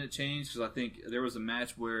last-minute change because I think there was a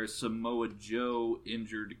match where Samoa Joe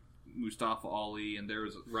injured Mustafa Ali, and there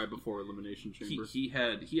was right before Elimination Chamber. He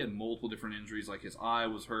had multiple different injuries, like his eye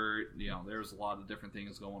was hurt. There was a lot of different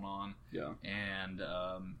things going on. Yeah, and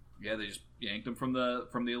they just yanked him from the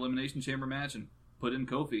Elimination Chamber match and put in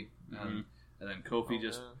Kofi, and then Kofi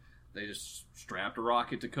they just strapped a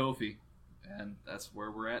rocket to Kofi, and that's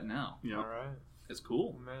where we're at now. Yeah, all right, it's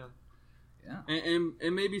cool, man. Yeah,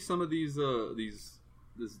 and maybe some of these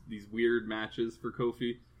weird matches for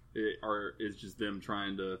Kofi is just them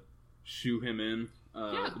trying to shoe him in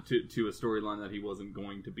to a storyline that he wasn't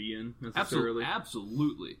going to be in necessarily.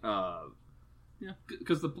 Absolutely. Yeah,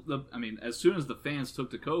 because as soon as the fans took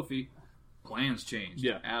to Kofi, plans changed.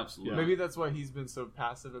 Yeah, absolutely. Maybe that's why he's been so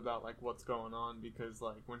passive about like what's going on, because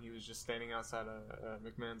like when he was just standing outside of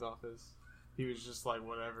McMahon's office, he was just like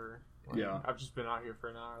whatever. Like, I've just been out here for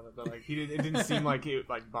an hour, but like it didn't seem like it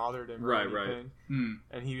like bothered him or anything.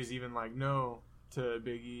 And he was even like no to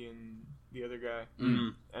Big E and the other guy,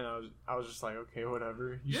 and I was just like, okay,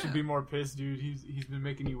 whatever. You should be more pissed, dude. He's been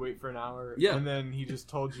making you wait for an hour, and then he just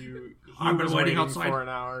told you I've been waiting outside for an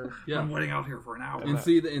hour. Yeah, I'm waiting out here for an hour. And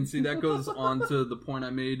see that goes on to the point I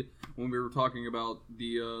made when we were talking about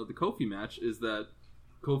the Kofi match, is that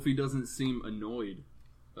Kofi doesn't seem annoyed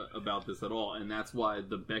about this at all, and that's why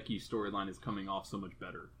the Becky storyline is coming off so much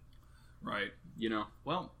better. Right.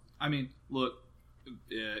 Well, I mean, look,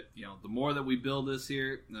 the more that we build this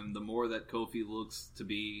here, and the more that Kofi looks to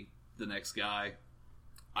be the next guy,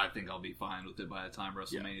 I think I'll be fine with it by the time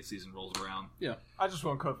WrestleMania season rolls around. Yeah. I just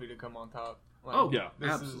want Kofi to come on top. Like,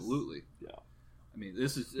 absolutely. I mean,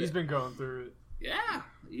 he's been going through it. Yeah,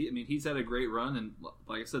 he's had a great run, and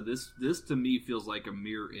like I said, this to me feels like a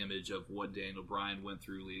mirror image of what Daniel Bryan went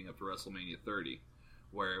through leading up to WrestleMania 30,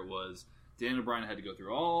 where it was Daniel Bryan had to go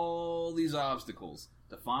through all these obstacles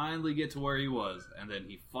to finally get to where he was, and then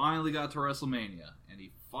he finally got to WrestleMania, and he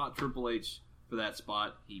fought Triple H for that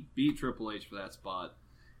spot, he beat Triple H for that spot,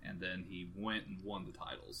 and then he went and won the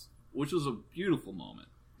titles, which was a beautiful moment.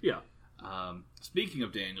 Yeah. Speaking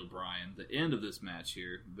of Daniel Bryan, the end of this match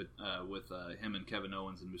here, but with him and Kevin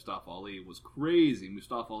Owens and Mustafa Ali was crazy.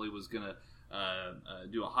 Mustafa Ali was gonna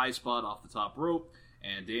do a high spot off the top rope,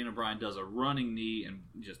 and Daniel Bryan does a running knee and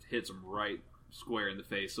just hits him right square in the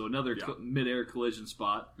face. So another mid-air collision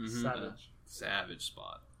spot, savage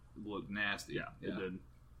spot. It looked nasty. Yeah, it did.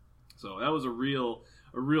 So that was a real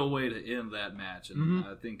way to end that match, and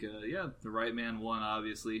I think the right man won.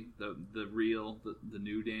 Obviously, the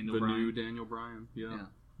new Daniel Bryan. The new Daniel Bryan. Yeah.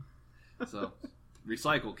 So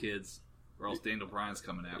recycle, kids, or else Daniel Bryan's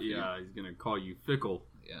coming after you. Yeah, he's gonna call you fickle.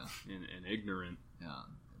 Yeah, and ignorant. Yeah,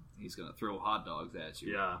 he's gonna throw hot dogs at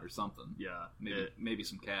you. Yeah, or something. Yeah, maybe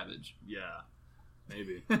some cabbage. Yeah,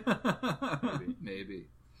 maybe. maybe.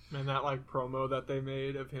 Man, that like promo that they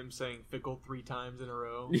made of him saying "fickle" 3 times in a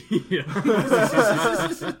row.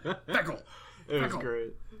 Fickle. It was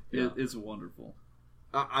great. It's wonderful.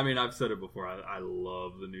 I mean, I've said it before. I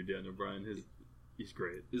love the new Daniel Bryan. He's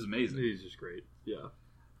great. He's amazing. He's just great. Yeah.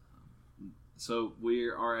 So we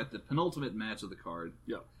are at the penultimate match of the card.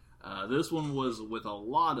 Yeah. This one was with a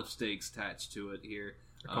lot of stakes attached to it here.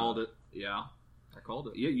 I called it. Yeah. I called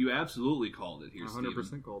it. Yeah, you absolutely called it here, 100%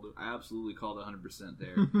 Steven. called it. I absolutely called it 100%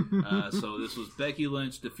 there. So this was Becky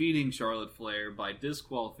Lynch defeating Charlotte Flair by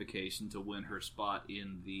disqualification to win her spot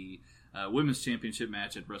in the Women's Championship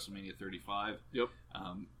match at WrestleMania 35. Yep.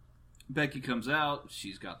 Becky comes out.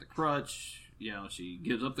 She's got the crutch. She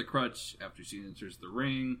gives up the crutch after she enters the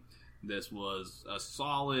ring. This was a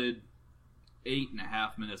solid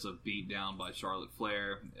 8.5 minutes of beatdown by Charlotte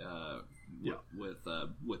Flair.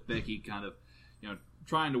 With Becky kind of,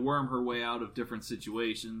 trying to worm her way out of different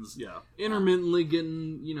situations. Yeah, intermittently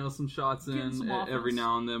getting some shots in some every offense.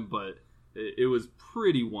 now and then, but it was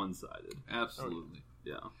pretty one-sided. Absolutely.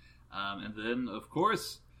 Yeah. And then, of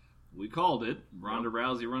course, we called it. Ronda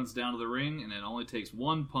Rousey runs down to the ring, and it only takes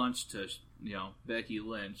one punch to, Becky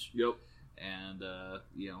Lynch. Yep. And,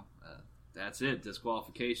 that's it.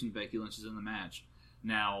 Disqualification. Becky Lynch is in the match.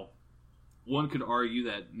 Now, one could argue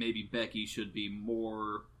that maybe Becky should be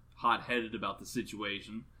more hot-headed about the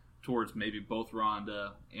situation towards maybe both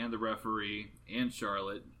Ronda and the referee and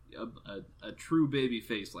Charlotte. A true baby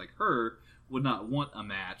face like her would not want a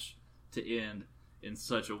match to end in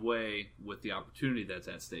such a way with the opportunity that's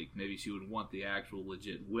at stake. Maybe she would want the actual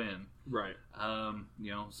legit win. Right.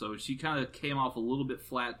 So she kind of came off a little bit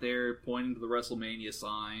flat there, pointing to the WrestleMania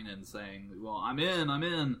sign and saying, well, I'm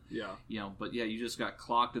in. Yeah. But you just got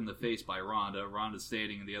clocked in the face by Ronda. Ronda's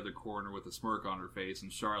standing in the other corner with a smirk on her face,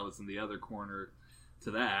 and Charlotte's in the other corner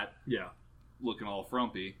to that, Yeah. looking all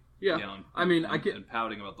frumpy. Yeah. And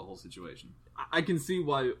pouting about the whole situation. I can see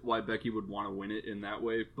why Becky would want to win it in that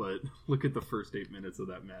way, but look at the first 8 minutes of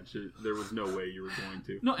that match. There was no way you were going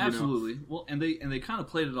to. No, absolutely. Well, and they kind of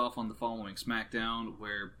played it off on the following SmackDown,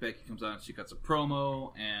 where Becky comes out and she cuts a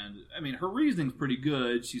promo, and her reasoning's pretty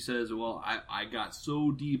good. She says, "Well, I got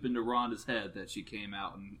so deep into Ronda's head that she came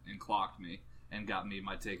out and clocked me and got me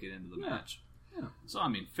my ticket into the match." Yeah. So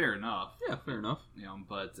fair enough. Yeah, fair enough.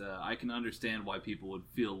 But I can understand why people would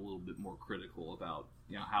feel a little bit more critical about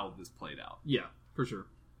how this played out. Yeah, for sure.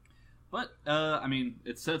 But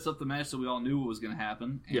it sets up the match so we all knew what was going to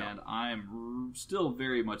happen, and Yeah. I'm still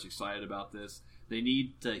very much excited about this. They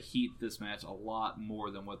need to heat this match a lot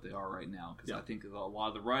more than what they are right now, because I think a lot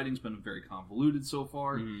of the writing's been very convoluted so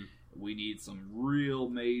far. Mhm. We need some real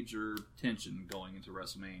major tension going into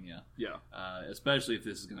WrestleMania, Yeah. especially if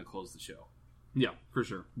this is going to close the show. Yeah, for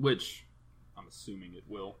sure. Which I'm assuming it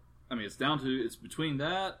will. It's between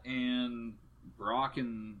that and Brock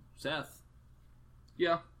and Seth.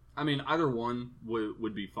 Yeah. Either one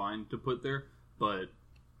would be fine to put there, but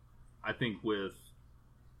I think with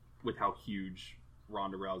how huge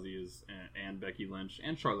Ronda Rousey is and Becky Lynch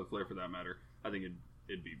and Charlotte Flair for that matter, I think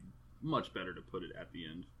it'd be much better to put it at the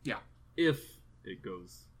end. Yeah. If it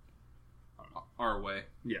goes Our way.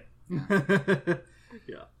 Yeah.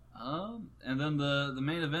 Yeah. And then the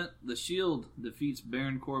main event, The Shield defeats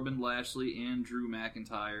Baron Corbin, Lashley, and Drew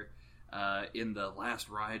McIntyre in the last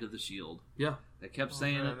ride of The Shield. Yeah. They kept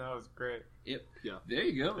saying it. That was great. Yeah. There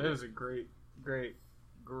you go. It was a great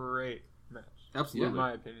match. Absolutely. In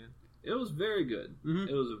my opinion. It was very good. Mhm.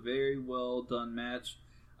 It was a very well done match.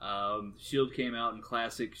 Shield came out in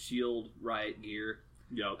classic Shield riot gear.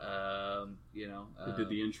 Yep. They did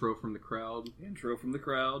the intro from the crowd. intro from the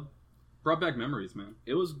crowd. Brought back memories, man.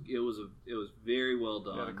 It was very well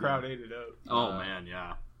done. Yeah, the crowd ate it up. Oh man,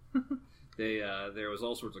 yeah. There was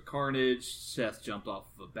all sorts of carnage. Seth jumped off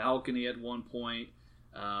of a balcony at one point.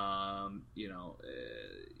 There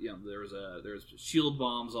was shield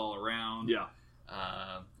bombs all around. Yeah.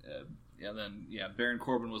 And then Baron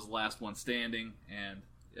Corbin was the last one standing, and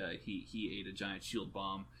he ate a giant shield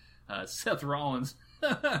bomb. Seth Rollins,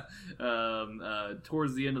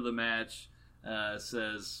 towards the end of the match,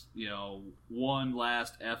 says, one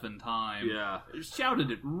last effing time. Yeah.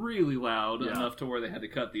 Shouted it really loud Yeah. enough to where they had to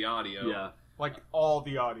cut the audio. Yeah. Like all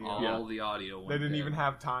the audio. All the audio went They didn't dead. even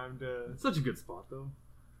have time to. Such a good spot though.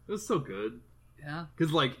 It was so good. Yeah.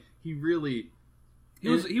 Because he really He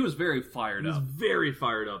was very fired he was up. very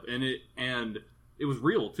fired up, and it was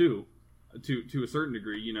real too, to a certain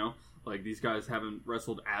degree. Like these guys haven't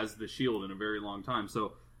wrestled as the Shield in a very long time,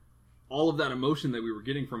 so all of that emotion that we were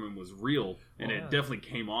getting from him was real, and Oh, it yeah. definitely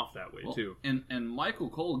came off that way Well, too. And Michael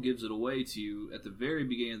Cole gives it away to you at the very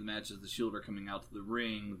beginning of the match as the Shield are coming out to the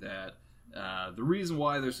ring that the reason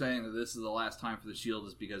why they're saying that this is the last time for the Shield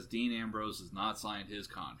is because Dean Ambrose has not signed his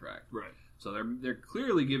contract. Right. So they're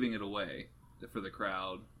clearly giving it away for the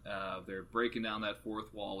crowd. They're breaking down that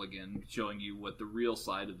fourth wall again, showing you what the real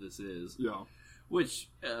side of this is. Yeah. Which,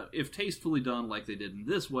 if tastefully done like they did in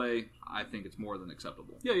this way, I think it's more than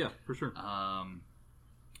acceptable. Yeah, for sure.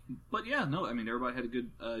 But yeah, no, everybody had a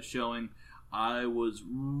good showing. I was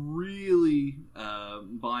really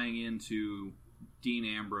buying into Dean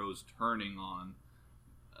Ambrose turning on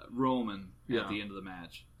Roman at the end of the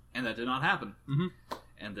match, and that did not happen. Mm-hmm.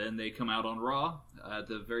 And then they come out on Raw at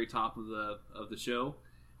the very top of the show,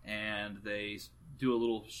 and they do a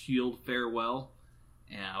little Shield farewell.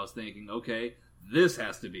 And I was thinking, okay, this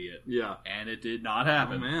has to be it. Yeah. And it did not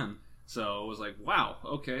happen. Oh, man. So it was like, wow,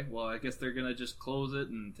 okay, well, I guess they're gonna just close it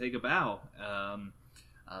and take a bow.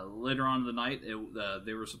 Later on in the night,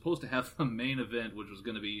 they were supposed to have the main event, which was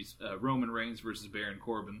going to be Roman Reigns versus Baron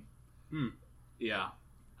Corbin. Yeah,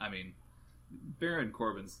 I mean, Baron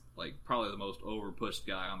Corbin's like probably the most overpushed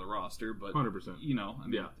guy on the roster, but 100%. You know, I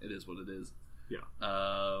mean, it is what it is.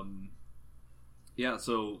 Yeah. Yeah.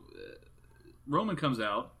 So Roman comes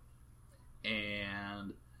out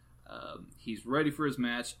and he's ready for his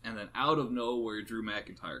match, and then out of nowhere, Drew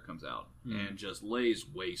McIntyre comes out and just lays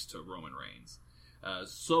waste to Roman Reigns.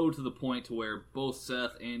 So to the point to where both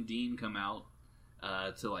Seth and Dean come out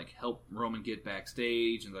to like help Roman get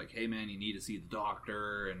backstage and like, hey man, you need to see the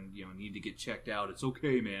doctor and you know need to get checked out. It's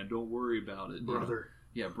okay, man. Don't worry about it, brother.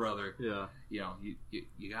 You know? Yeah, brother. Yeah. You know,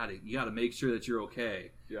 you gotta make sure that you're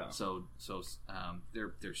okay. Yeah. So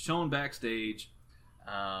they're shown backstage,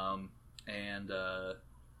 and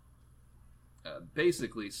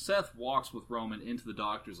basically Seth walks with Roman into the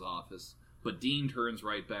doctor's office, but Dean turns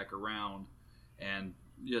right back around and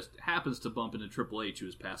just happens to bump into Triple H, who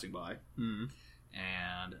is passing by. Mm-hmm.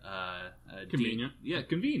 And convenient.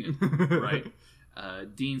 Convenient, right?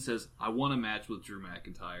 Dean says, I want a match with Drew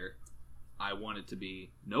McIntyre. I want it to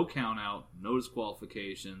be no count out, no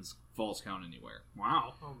disqualifications, false count anywhere.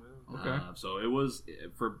 Wow. Oh, man. Okay. So it was,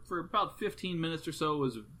 for about 15 minutes or so, it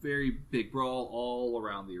was a very big brawl all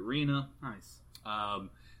around the arena. Nice.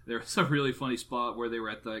 There was a really funny spot where they were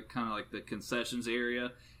at the kind of like the concessions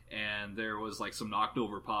area, and there was like some knocked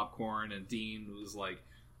over popcorn, and Dean was like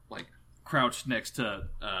crouched next to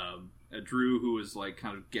Drew, who was like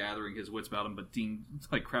kind of gathering his wits about him, but Dean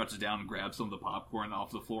like crouches down and grabs some of the popcorn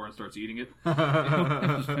off the floor and starts eating it.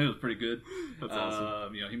 It was pretty good. That's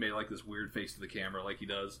awesome. You know, he made like this weird face to the camera, like he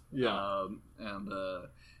does. Yeah.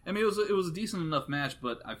 I mean, it was a decent enough match,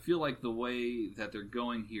 but I feel like the way that they're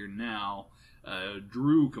going here now,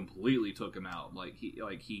 Drew completely took him out. Like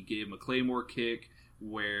he gave him a Claymore kick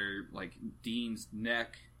where like Dean's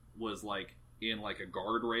neck was like in like a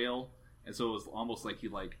guardrail, and so it was almost like he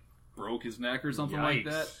like broke his neck or something like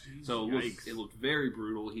that. So it looked very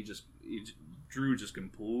brutal. Drew just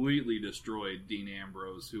completely destroyed Dean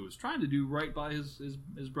Ambrose, who was trying to do right by his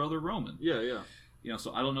brother Roman. Yeah. You know,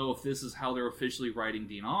 so I don't know if this is how they're officially writing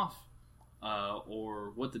Dean off,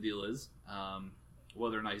 or what the deal is.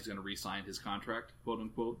 Whether or not he's going to re-sign his contract, quote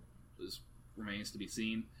unquote, remains to be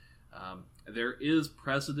seen. There is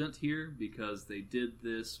precedent here because they did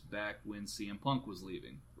this back when CM Punk was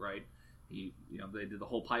leaving, right? They did the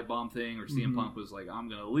whole pipe bomb thing, or CM Punk was like, I'm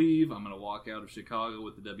going to leave, I'm going to walk out of Chicago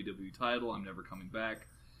with the WWE title, I'm never coming back.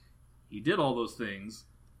 He did all those things,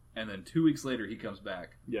 and then 2 weeks later he comes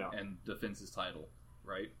back and defends his title,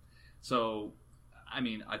 right? So, I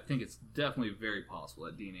mean, I think it's definitely very possible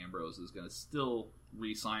that Dean Ambrose is going to still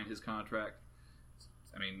re-sign his contract.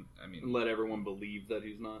 I mean, let everyone believe that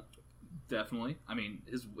he's not. Definitely. I mean,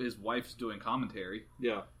 his wife's doing commentary.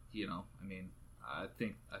 Yeah. You know, I mean, I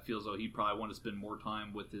feel as though he probably wanted to spend more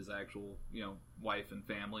time with his actual, you know, wife and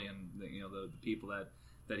family and the people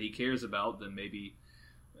that he cares about than maybe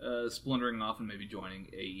splintering off and maybe joining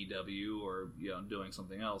AEW or doing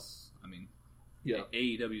something else. I mean,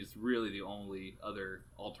 AEW is really the only other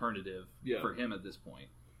alternative for him at this point.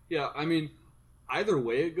 Yeah, I mean, either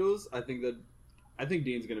way it goes, I think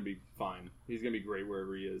Dean's going to be fine. He's going to be great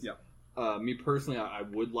wherever he is. Yeah. Me personally, I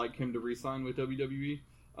would like him to re-sign with WWE,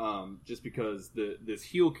 just because this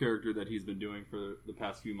heel character that he's been doing for the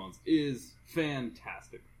past few months is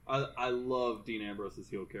fantastic. I love Dean Ambrose's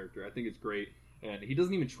heel character. I think it's great, and he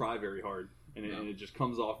doesn't even try very hard, and it just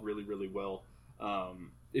comes off really, really well.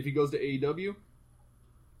 If he goes to AEW,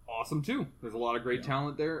 awesome too. There's a lot of great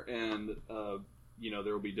talent there, and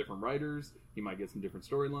there will be different writers. He might get some different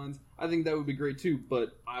storylines. I think that would be great too,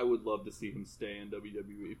 but I would love to see him stay in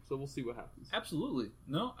WWE. So we'll see what happens. Absolutely.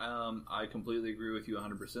 No, I completely agree with you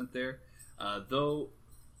 100% there. Though,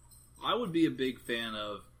 I would be a big fan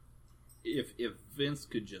of if Vince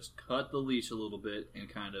could just cut the leash a little bit and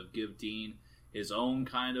kind of give Dean his own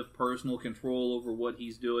kind of personal control over what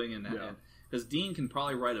he's doing, because Dean can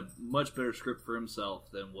probably write a much better script for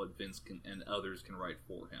himself than what Vince and others can write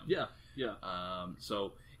for him. Yeah.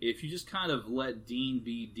 So if you just kind of let Dean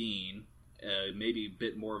be Dean, maybe a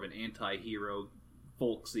bit more of an anti-hero,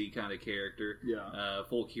 folksy kind of character.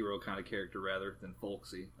 Folk hero kind of character rather than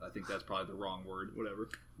folksy. I think that's probably the wrong word.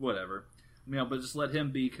 Whatever. But just let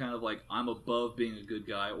him be kind of like, I'm above being a good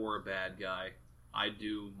guy or a bad guy. I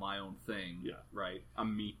do my own thing. Yeah. Right?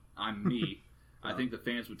 I'm me. I'm me. I think the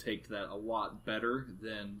fans would take that a lot better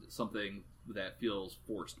than something that feels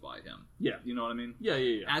forced by him. Yeah. You know what I mean? Yeah.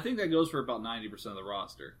 And I think that goes for about 90% of the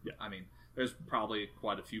roster. Yeah. I mean, there's probably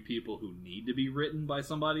quite a few people who need to be written by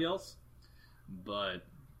somebody else, but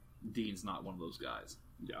Dean's not one of those guys.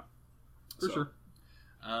 Yeah. For sure.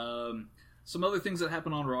 Some other things that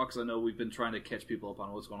happen on Raw, because I know we've been trying to catch people up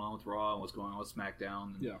on what's going on with Raw and what's going on with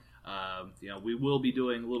SmackDown. And, we will be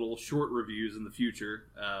doing little short reviews in the future.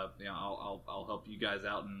 I'll help you guys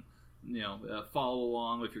out and follow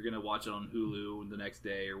along if you're going to watch it on Hulu the next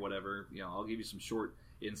day or whatever. I'll give you some short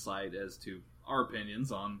insight as to our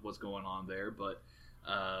opinions on what's going on there. But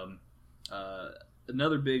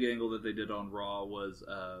another big angle that they did on Raw was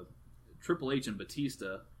Triple H and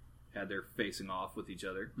Batista had their facing off with each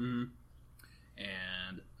other. Mm-hmm.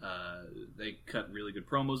 And they cut really good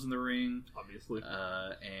promos in the ring. Obviously.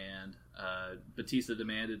 And Batista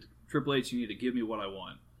demanded, Triple H, you need to give me what I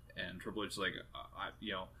want. And Triple H is like,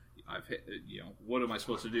 what am I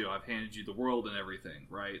supposed to do? I've handed you the world and everything,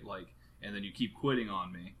 right? Like, and then you keep quitting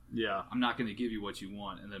on me. Yeah. I'm not going to give you what you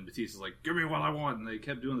want. And then Batista's like, give me what I want. And they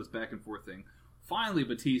kept doing this back and forth thing. Finally,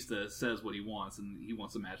 Batista says what he wants, and he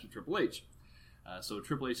wants a match with Triple H. So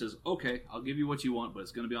Triple H says, okay, I'll give you what you want, but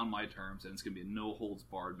it's going to be on my terms, and it's going to be a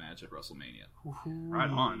no-holds-barred match at WrestleMania. Right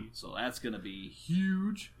on. So that's going to be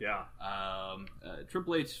huge. Yeah.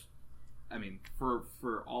 Triple H, I mean,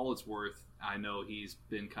 for all it's worth, I know he's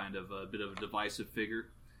been kind of a bit of a divisive figure,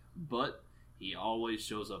 but he always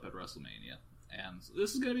shows up at WrestleMania. And so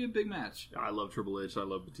this is going to be a big match. I love Triple H. I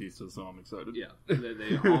love Batista, so I'm excited. Yeah.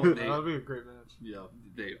 That'll be a great match. Yeah.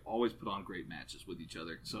 They always put on great matches with each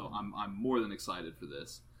other. So I'm more than excited for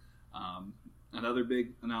this. Another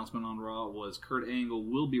big announcement on Raw was Kurt Angle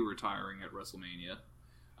will be retiring at WrestleMania.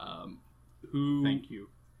 Thank you.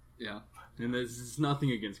 Yeah. And this is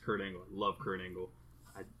nothing against Kurt Angle. I love Kurt Angle.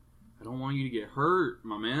 I don't want you to get hurt,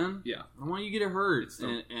 my man. Yeah. I don't want you to get hurt.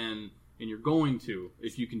 And you're going to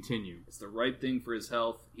if you continue. It's the right thing for his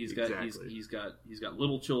health. He's got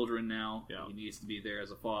little children now. Yeah. He needs to be there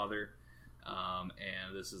as a father,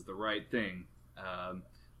 and this is the right thing. A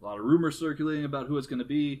lot of rumors circulating about who it's going to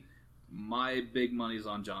be. My big money's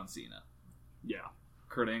on John Cena. Yeah.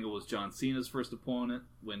 Kurt Angle was John Cena's first opponent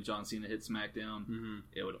when John Cena hit SmackDown. Mm-hmm.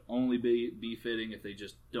 It would only be fitting if they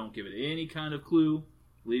just don't give it any kind of clue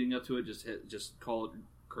leading up to it. Just call it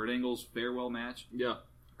Kurt Angle's farewell match. Yeah.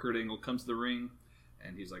 Kurt Angle comes to the ring,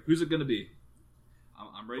 and he's like, who's it going to be?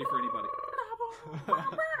 I'm ready for anybody.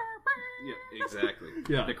 Yeah, exactly.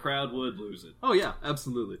 Yeah. The crowd would lose it. Oh, yeah,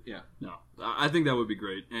 absolutely. Yeah. No, I think that would be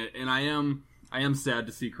great. And I am sad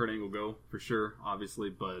to see Kurt Angle go, for sure, obviously.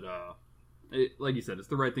 But like you said, it's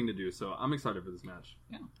the right thing to do. So I'm excited for this match.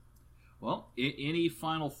 Yeah. Well, any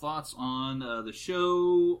final thoughts on the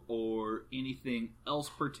show or anything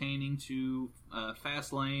else pertaining to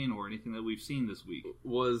Fastlane or anything that we've seen this week?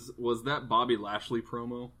 Was that Bobby Lashley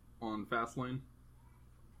promo on Fastlane?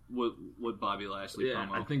 What Bobby Lashley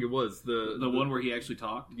promo? I think it was the one where he actually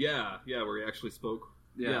talked. Yeah, where he actually spoke.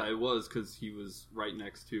 Yeah, it was because he was right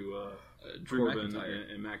next to Drew Corbin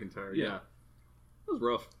McIntyre. and McIntyre. Yeah. It was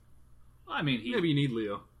rough. I mean, maybe you need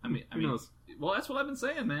Leo. Who knows? Well, that's what I've been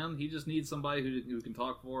saying, man. He just needs somebody who can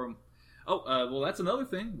talk for him. Oh, well, that's another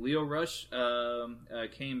thing. Leo Rush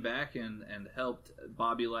came back and helped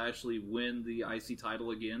Bobby Lashley win the IC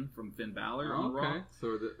title again from Finn Balor on Raw.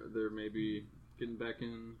 So they're maybe getting back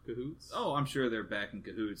in cahoots? Oh, I'm sure they're back in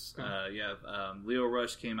cahoots. Leo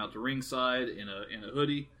Rush came out to ringside in a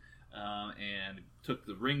hoodie and took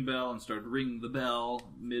the ring bell and started ringing the bell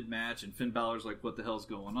mid-match, and Finn Balor's like, what the hell's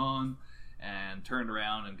going on? And turned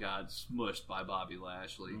around and got smushed by Bobby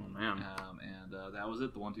Lashley. Oh, man. That was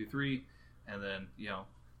it, the 1, 2, 3. And then,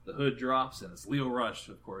 the hood drops, and it's Leo Rush,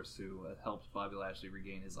 of course, who helped Bobby Lashley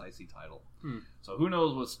regain his IC title. So who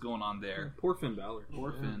knows what's going on there. Poor Finn Balor.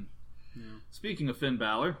 Poor Finn. Yeah. Speaking of Finn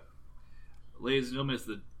Balor, ladies and gentlemen, it's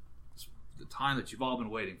the time that you've all been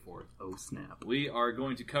waiting for. Oh, snap. We are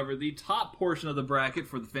going to cover the top portion of the bracket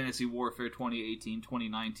for the Fantasy Warfare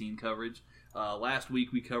 2018-2019 coverage. Last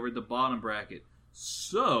week we covered the bottom bracket.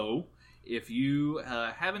 So, if you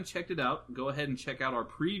haven't checked it out, go ahead and check out our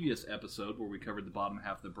previous episode where we covered the bottom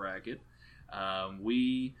half of the bracket.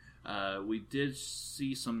 We did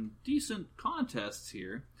see some decent contests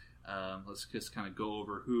here. Let's just kind of go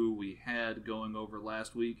over who we had going over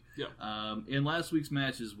last week. Yeah. In last week's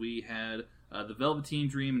matches, we had the Velveteen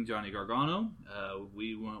Dream and Johnny Gargano.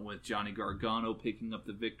 We went with Johnny Gargano picking up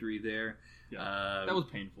the victory there. Yeah. That was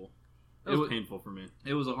painful. That was painful for me.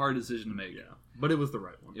 It was a hard decision to make. Yeah, but it was the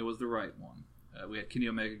right one. It was the right one. We had Kenny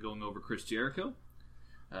Omega going over Chris Jericho.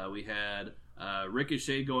 We had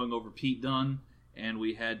Ricochet going over Pete Dunne, and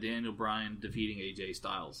we had Daniel Bryan defeating AJ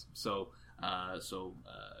Styles. So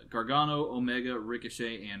Gargano, Omega,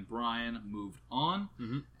 Ricochet, and Bryan moved on.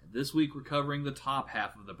 Mm-hmm. This week we're covering the top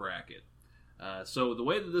half of the bracket. So the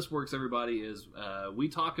way that this works, everybody, is we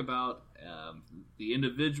talk about the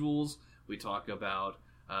individuals. We talk about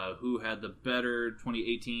who had the better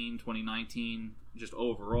 2018, 2019, just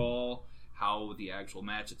overall, how the actual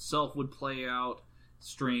match itself would play out,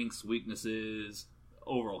 strengths, weaknesses,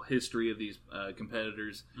 overall history of these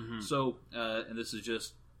competitors. Mm-hmm. So, and this is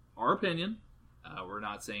just our opinion. We're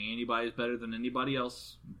not saying anybody's better than anybody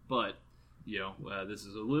else, but this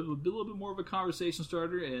is a little bit more of a conversation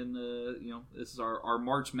starter, and this is our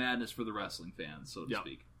March Madness for the wrestling fans, so to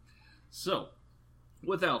speak. So,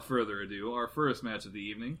 without further ado, our first match of the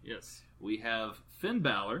evening. Yes, we have Finn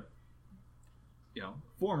Balor,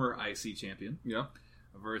 former IC champion,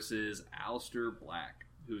 versus Aleister Black,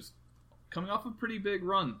 who's coming off a pretty big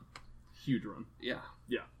run, huge run. Yeah.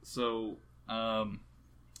 So,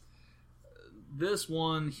 this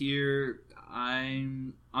one here,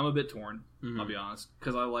 I'm a bit torn. Mm-hmm. I'll be honest,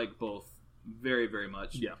 because I like both very, very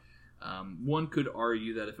much. Yeah. One could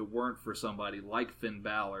argue that if it weren't for somebody like Finn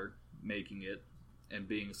Balor making it and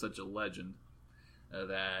being such a legend,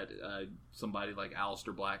 that somebody like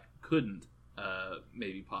Aleister Black couldn't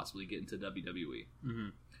maybe possibly get into WWE.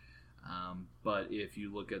 Mm-hmm. But if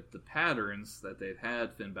you look at the patterns that they've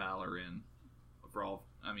had Finn Balor in,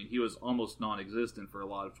 he was almost non-existent for a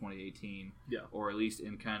lot of 2018. Yeah. Or at least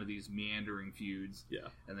in kind of these meandering feuds. Yeah.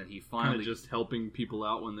 And then he finally kind of just helping people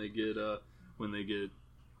out when they get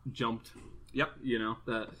jumped. Yep.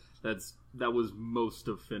 That was most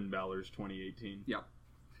of Finn Balor's 2018. Yep.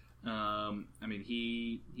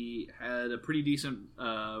 He had a pretty decent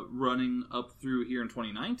running up through here in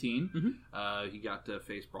 2019. Mm-hmm. He got to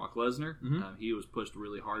face Brock Lesnar. Mm-hmm. He was pushed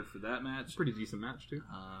really hard for that match. Pretty decent match, too.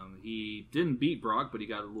 He didn't beat Brock, but he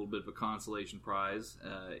got a little bit of a consolation prize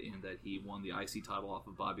in that he won the IC title off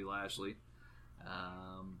of Bobby Lashley.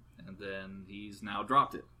 And then he's now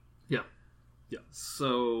dropped it. Yeah.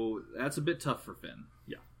 So that's a bit tough for Finn.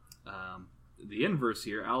 Yeah. The inverse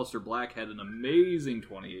here, Aleister Black had an amazing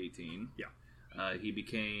 2018. Yeah. He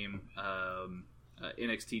became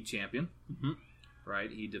NXT champion. Mm-hmm.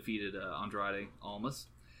 Right? He defeated Andrade Almas.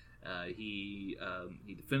 He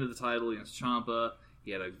defended the title against Ciampa.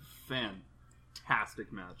 He had a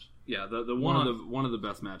fantastic match. Yeah, one of the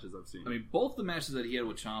best matches I've seen. Both the matches that he had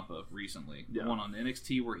with Ciampa recently. Yeah. The one on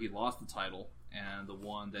NXT where he lost the title, and the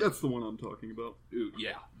one that's the one I'm talking about. Ooh,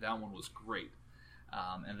 yeah, that one was great.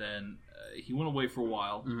 And then he went away for a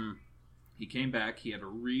while. Mm-hmm. He came back. He had a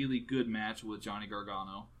really good match with Johnny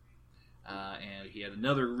Gargano. And he had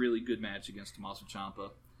another really good match against Tommaso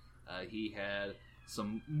Ciampa. He had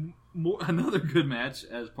another good match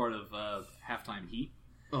as part of Halftime Heat.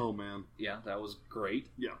 Oh, man. Yeah, that was great.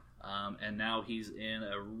 Yeah. And now he's in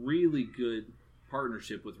a really good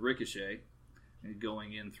partnership with Ricochet,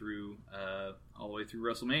 going in through all the way through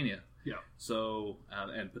WrestleMania. Yeah. So,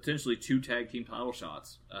 and potentially 2 tag team title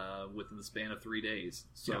shots within the span of 3 days.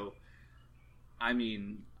 So, yeah.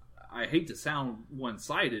 I hate to sound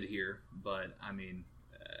one-sided here, but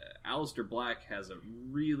Aleister Black has a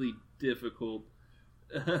really difficult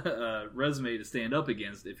resume to stand up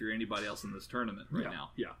against if you're anybody else in this tournament now.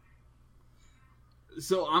 Yeah.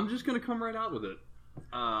 So I'm just going to come right out with it.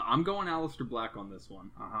 I'm going Aleister Black on this one.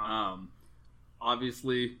 Uh-huh.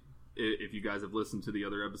 Obviously, if you guys have listened to the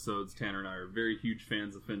other episodes, Tanner and I are very huge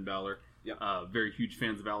fans of Finn Balor. Yeah. Very huge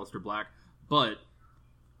fans of Aleister Black. But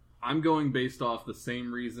I'm going based off the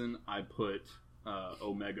same reason I put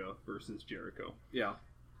Omega versus Jericho. Yeah.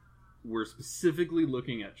 We're specifically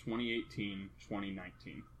looking at 2018,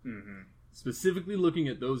 2019. Mm-hmm. Specifically looking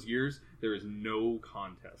at those years, there is no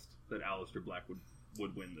contest that Aleister Black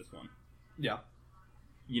would win this one. Yeah.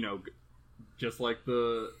 Just like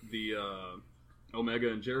the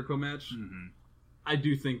Omega and Jericho match, mm-hmm. I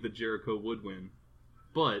do think that Jericho would win,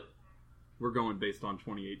 but we're going based on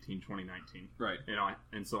 2018, 2019. Right.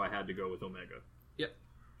 And so I had to go with Omega. Yep.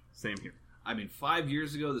 Same here. 5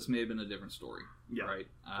 years ago, this may have been a different story. Yeah. Right?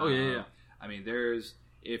 Oh, yeah. There's...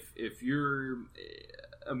 If you're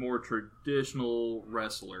a more traditional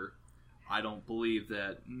wrestler, I don't believe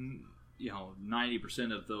that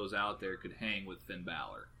 90% of those out there could hang with Finn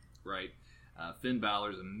Balor, right? Finn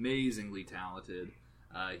Balor is amazingly talented.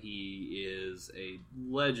 He is a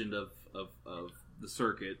legend of the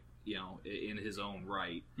circuit in his own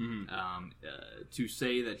right. Mm-hmm. To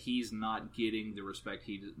say that he's not getting the respect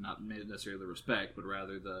not necessarily the respect, but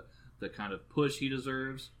rather the kind of push he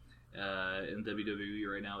deserves in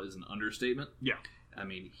WWE right now is an understatement. Yeah. I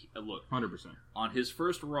mean, look, 100%. On his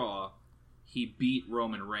first Raw, he beat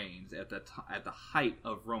Roman Reigns at the height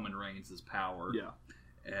of Roman Reigns' power. Yeah.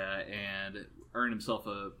 And earned himself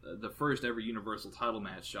the first ever Universal title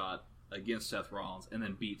match shot against Seth Rollins, and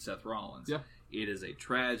then beat Seth Rollins. Yeah. It is a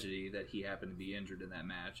tragedy that he happened to be injured in that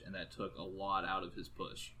match, and that took a lot out of his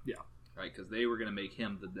push. Yeah. Right, because they were going to make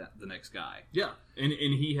him the next guy. Yeah, and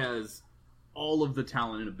he has all of the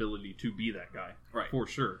talent and ability to be that guy. Right. For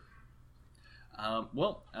sure.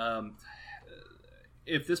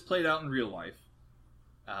 If this played out in real life,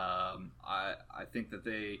 I think that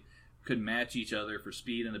they could match each other for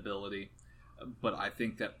speed and ability, but I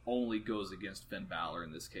think that only goes against Finn Balor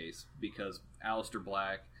in this case, because Aleister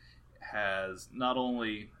Black has not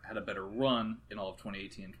only had a better run in all of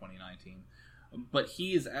 2018 and 2019, but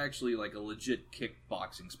he is actually like a legit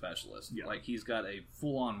kickboxing specialist. Yeah. Like, he's got a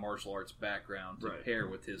full-on martial arts background to pair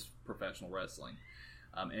with his professional wrestling.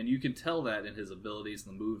 And you can tell that in his abilities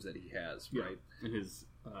and the moves that he has, right? And his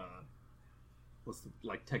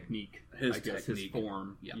technique, his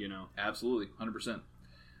form, yeah. Absolutely, 100%.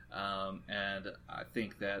 And I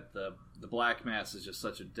think that the Black Mass is just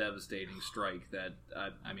such a devastating strike that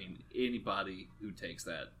I mean, anybody who takes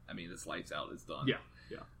that, I mean, it's lights out, it's done. Yeah,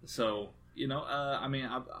 yeah. So I mean,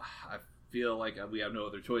 I feel like we have no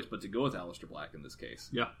other choice but to go with Aleister Black in this case.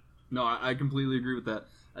 Yeah. No, I completely agree with that.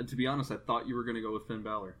 To be honest, I thought you were going to go with Finn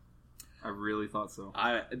Balor. I really thought so.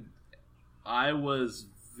 I was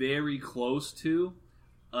very close to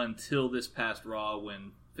until this past Raw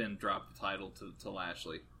when Finn dropped the title to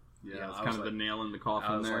Lashley. Yeah, it's kind of the nail in the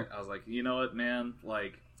coffin there. I was like, you know what, man?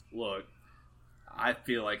 Like, look, I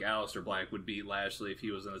feel like Aleister Black would beat Lashley if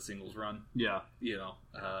he was in a singles run. Yeah.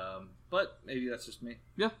 But maybe that's just me.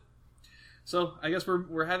 Yeah. So I guess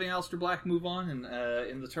we're having Aleister Black move on, and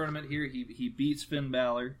in the tournament here, he beats Finn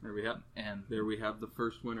Balor. There we have, and there we have the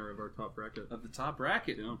first winner of our top bracket. Of the top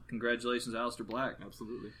bracket. Yeah. Congratulations, Aleister Black.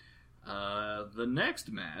 Absolutely. The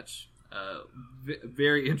next match,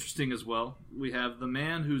 very interesting as well. We have the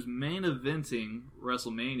man who's main eventing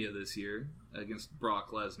WrestleMania this year against Brock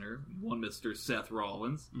Lesnar, one Mr. Seth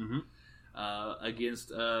Rollins,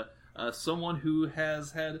 against someone who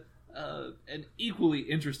has had an equally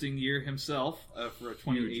interesting year himself for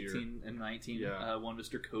 2018 and 19. One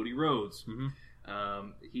Mr. Cody Rhodes.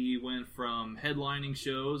 He went from headlining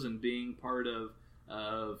shows and being part of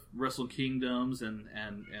Wrestle Kingdoms and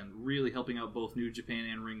really helping out both New Japan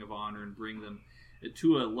and Ring of Honor and bring them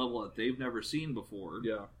to a level that they've never seen before.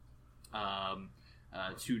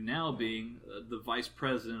 To now being the vice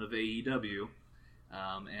president of AEW,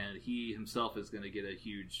 and he himself is going to get a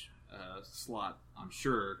huge slot, I'm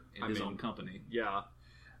sure, in his own company. Yeah.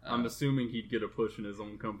 I'm assuming he'd get a push in his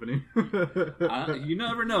own company. You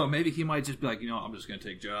never know. Maybe he might just be like, I'm just going to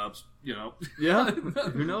take jobs, Yeah.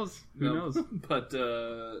 Who knows? Who knows? But,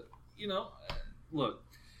 look,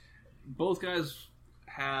 both guys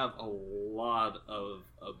have a lot of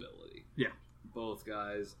ability. Yeah. Both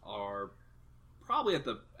guys are probably at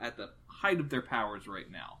the height of their powers right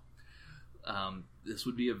now. This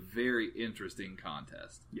would be a very interesting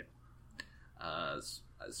contest. Yeah.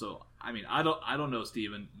 So I mean, I don't know,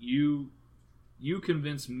 Steven. You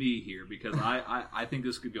convince me here because I think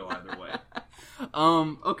this could go either way.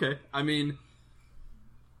 Okay. I mean,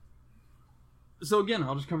 so again,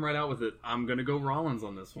 I'll just come right out with it. I'm gonna go Rollins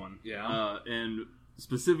on this one. Yeah. And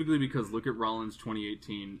specifically because look at Rollins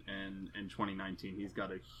 2018 and 2019. He's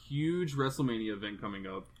got a huge WrestleMania event coming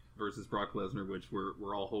up versus Brock Lesnar, which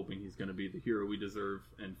we're all hoping he's going to be the hero we deserve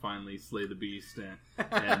and finally slay the beast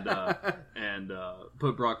and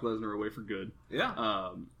put Brock Lesnar away for good.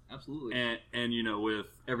 Yeah, absolutely. And with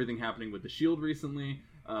everything happening with the Shield recently,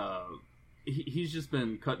 he's just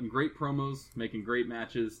been cutting great promos, making great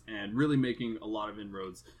matches, and really making a lot of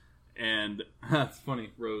inroads. And that's funny,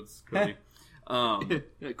 Rhodes, Cody.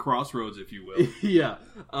 Crossroads, if you will. Yeah.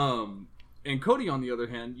 And Cody, on the other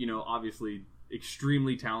hand, obviously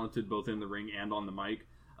extremely talented both in the ring and on the mic,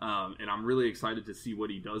 and I'm really excited to see what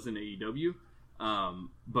he does in AEW.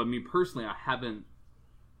 But me personally, I haven't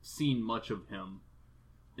seen much of him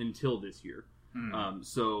until this year,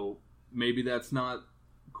 so maybe that's not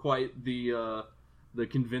quite the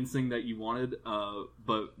convincing that you wanted.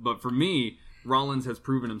 But for me, Rollins has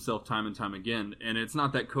proven himself time and time again, and it's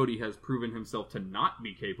not that Cody has proven himself to not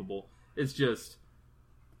be capable. It's just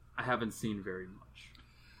I haven't seen very much.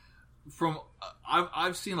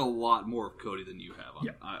 I've seen a lot more of Cody than you have.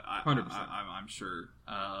 Yeah, 100%. I'm sure.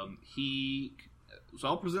 He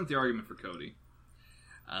I'll present the argument for Cody.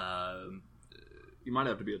 You might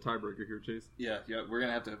have to be a tiebreaker here, Chase. Yeah, we're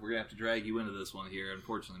gonna have to drag you into this one here,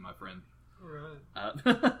 unfortunately, my friend. All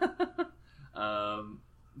right.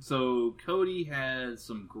 So Cody had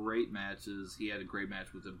some great matches. He had a great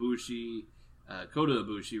match with Ibushi, Kota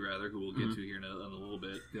Ibushi, rather, who we'll get to here in a little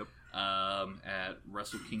bit. Yep. At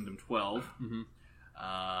Wrestle Kingdom 12.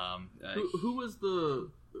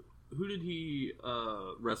 Who did he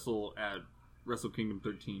wrestle at Wrestle Kingdom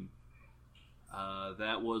 13?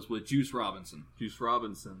 That was with Juice Robinson. Juice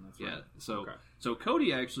Robinson, that's right. Yeah, so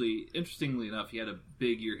Cody actually, interestingly enough, he had a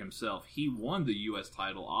big year himself. He won the U.S.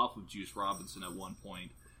 title off of Juice Robinson at one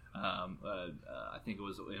point. I think it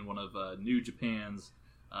was in one of New Japan's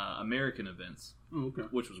American events,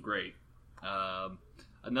 which was great.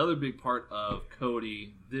 Another big part of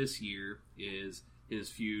Cody this year is his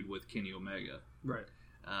feud with Kenny Omega. Right.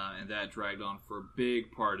 And that dragged on for a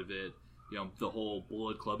big part of it. You know, the whole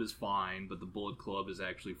Bullet Club is fine, but the Bullet Club is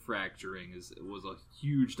actually fracturing. It was a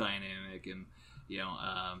huge dynamic, and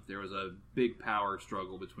there was a big power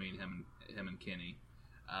struggle between him and Kenny,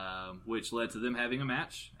 which led to them having a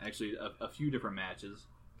match. Actually, a few different matches.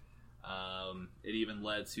 It even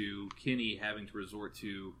led to Kenny having to resort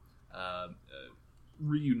to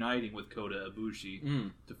reuniting with Kota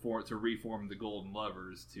Ibushi to reform the Golden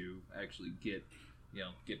Lovers to actually get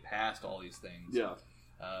past all these things. Yeah.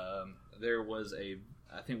 There was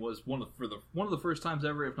I think it was one of the first times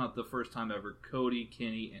ever, if not the first time ever, Cody,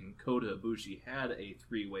 Kenny, and Kota Ibushi had a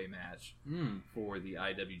 3-way match for the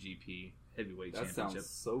IWGP Heavyweight Championship. That sounds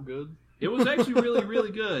so good. It was actually really,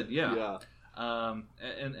 really good. Yeah. Yeah.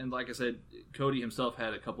 And like I said, Cody himself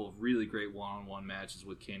had a couple of really great one-on-one matches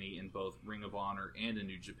with Kenny in both Ring of Honor and in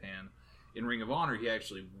New Japan. In Ring of Honor, he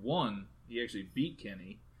actually won. He actually beat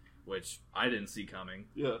Kenny, which I didn't see coming.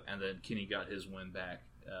 Yeah. And then Kenny got his win back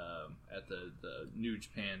at the New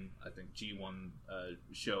Japan, I think, G1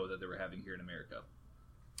 show that they were having here in America.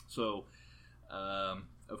 So,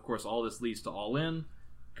 of course, all this leads to All In.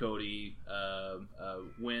 Cody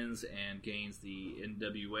wins and gains the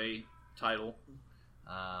NWA title,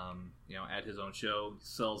 at his own show.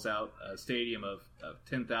 Sells out a stadium of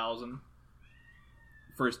 10,000.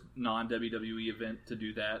 First non-WWE event to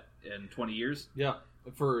do that in 20 years. Yeah,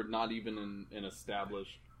 for not even an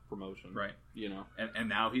established promotion. Right. And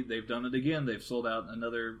now they've done it again. They've sold out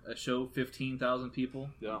another show, 15,000 people.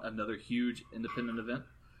 Yeah. Another huge independent event.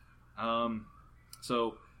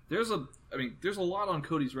 So there's a lot on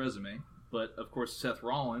Cody's resume, but of course Seth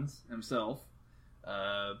Rollins himself,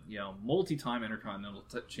 multi-time Intercontinental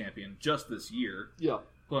Champion just this year. Yeah.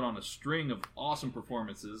 Put on a string of awesome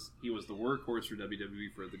performances. He was the workhorse for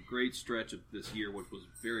WWE for the great stretch of this year, which was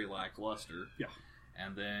very lackluster. Yeah.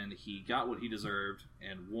 And then he got what he deserved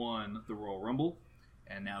and won the Royal Rumble,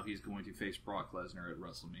 and now he's going to face Brock Lesnar at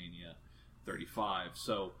WrestleMania 35.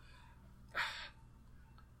 So,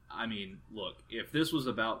 I mean, look, if this was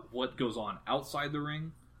about what goes on outside the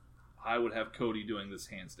ring, I would have Cody doing this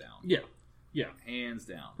hands down. Yeah. Yeah. Hands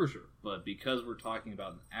down. For sure. But because we're talking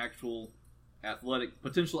about an actual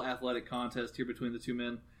potential athletic contest here between the two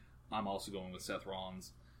men, I'm also going with Seth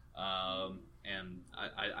Rollins. And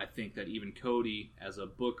I think that even Cody, as a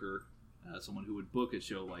booker, someone who would book a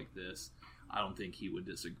show like this, I don't think he would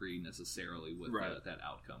disagree necessarily with that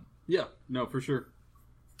outcome. Yeah, no, for sure.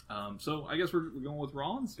 So I guess we're going with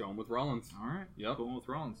Rollins? Going with Rollins. All right. Yep. Going with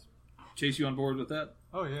Rollins. Chase, you on board with that?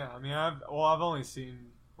 Oh, yeah. I mean, I've only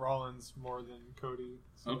seen Rollins more than Cody.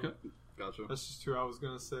 So Okay. Gotcha. That's just who I was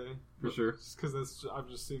going to say. For sure. Just because I've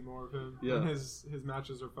just seen more of him. Yeah. And his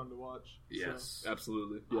matches are fun to watch. Yes. So.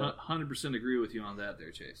 Absolutely. Yeah. 100% agree with you on that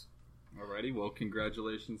there, Chase. Alrighty, well,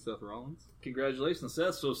 congratulations, Seth Rollins. Congratulations,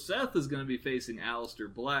 Seth. So Seth is going to be facing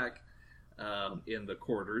Aleister Black in the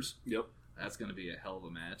quarters. Yep. That's going to be a hell of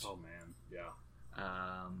a match. Oh, man. Yeah.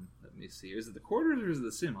 Let me see. Is it the quarters or is it the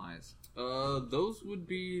semis? Those would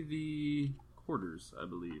be the quarters, I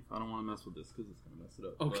believe. I don't want to mess with this because it's going to mess it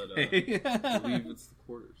up. Okay. But, I believe it's the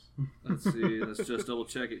quarters. Let's see. Let's just double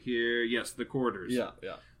check it here. Yes, the quarters. Yeah.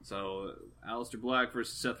 So Aleister Black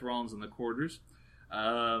versus Seth Rollins in the quarters.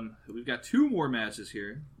 We've got two more matches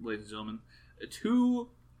here, ladies and gentlemen. Two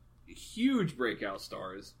huge breakout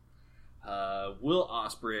stars. Will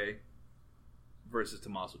Ospreay versus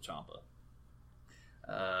Tommaso Ciampa.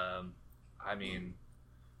 I mean,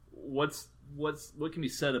 what can be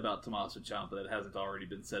said about Tommaso Ciampa that hasn't already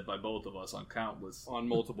been said by both of us on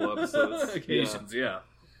multiple episodes occasions? Yeah.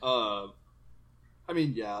 I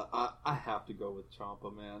mean, yeah, I have to go with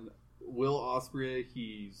Ciampa, man. Will Ospreay,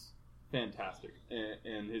 he's fantastic,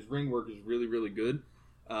 and his ring work is really, really good.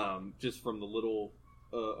 Just from the little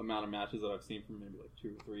amount of matches that I've seen from maybe like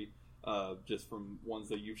 2 or 3, just from ones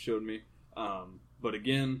that you've showed me. But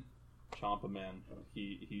again, Ciampa, man,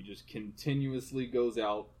 he just continuously goes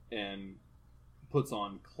out and puts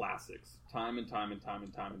on classics time and time and time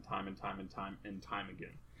and time and time and time and time and time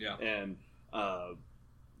again. Yeah. And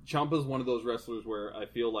Ciampa's one of those wrestlers where I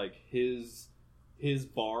feel like his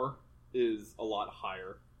bar is a lot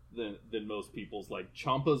higher than most people's. Like,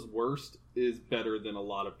 Ciampa's worst is better than a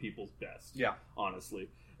lot of people's best. Yeah. Honestly.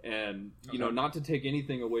 And, you know, not to take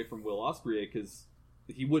anything away from Will Ospreay, because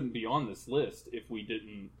he wouldn't be on this list if we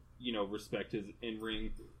didn't, you know, respect his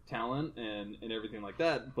in-ring talent and everything like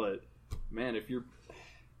that. But, man, if you're...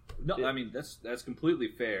 No, I mean, that's completely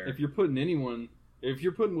fair. If you're putting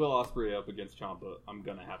Will Ospreay up against Ciampa, I'm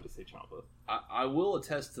going to have to say Ciampa. I will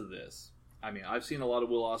attest to this. I mean, I've seen a lot of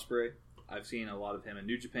Will Ospreay. I've seen a lot of him in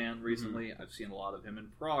New Japan recently. Mm-hmm. I've seen a lot of him in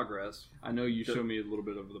Progress. I know you showed me a little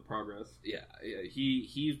bit of the Progress. Yeah,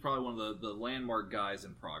 he's probably one of the landmark guys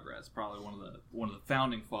in Progress. Probably one of the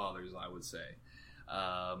founding fathers, I would say,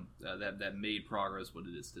 that made Progress what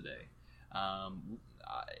it is today.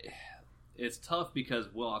 It's tough because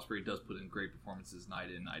Will Ospreay does put in great performances night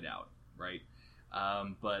in, night out, right?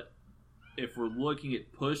 But if we're looking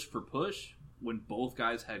at push for push, when both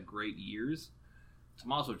guys had great years,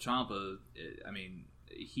 Tommaso Ciampa, I mean,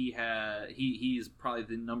 he's probably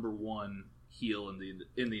the number one heel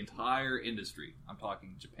in the entire industry. I'm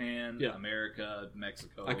talking Japan, America,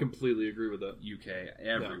 Mexico. I completely agree with that. UK,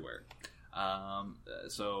 everywhere. Yeah.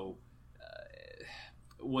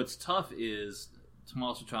 What's tough is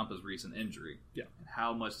Tommaso Ciampa's recent injury. Yeah. And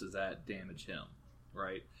how much does that damage him,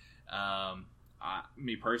 right?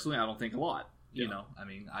 Me personally, I don't think a lot. You know, I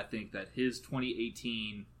mean, I think that his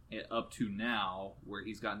 2018 up to now, where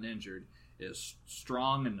he's gotten injured, is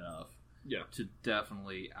strong enough to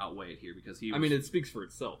definitely outweigh it here, because he was, I mean, it speaks for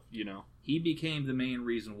itself, you know. He became the main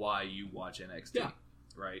reason why you watch NXT,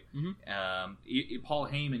 right? Mm-hmm. Paul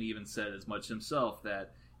Heyman even said as much himself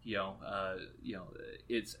that,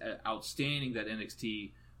 it's outstanding that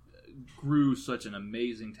NXT grew such an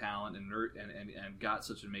amazing talent and got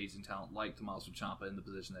such an amazing talent like Tommaso Ciampa in the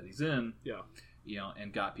position that he's in. Yeah. You know,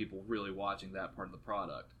 and got people really watching that part of the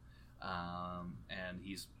product. And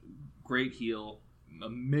he's great heel,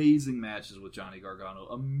 amazing matches with Johnny Gargano,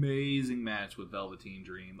 amazing match with Velveteen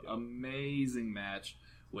Dream, amazing match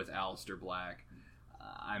with Aleister Black.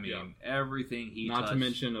 I mean, everything he touched. Not to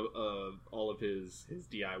mention all of his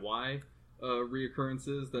DIY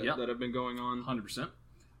reoccurrences that have been going on. 100%.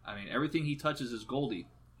 I mean, everything he touches is Goldie.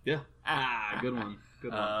 Yeah. Good one.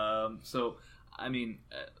 Good one. So, I mean,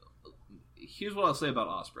 here's what I'll say about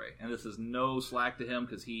Ospreay, and this is no slack to him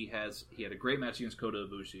because he had a great match against Kota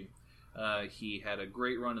Ibushi. He had a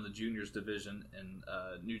great run in the juniors division in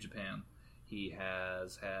New Japan. He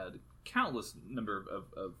has had countless number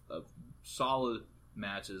of solid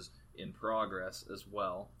matches in Progress as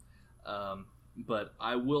well. But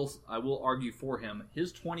I will argue for him.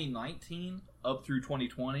 His 2019 up through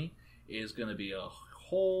 2020 is going to be a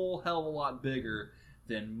whole hell of a lot bigger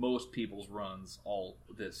than most people's runs all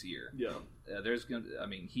this year. Yeah,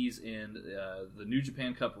 he's in the New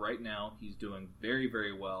Japan Cup right now. He's doing very,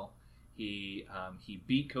 very well. He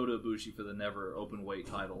beat Kota Ibushi for the never open weight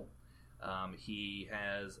title. He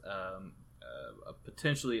has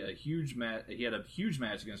potentially a huge match. He had a huge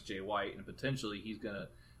match against Jay White, and potentially he's gonna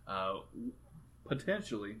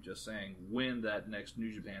just saying, win that next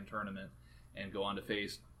New Japan tournament and go on to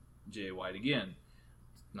face Jay White again.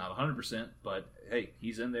 Not 100%, but hey,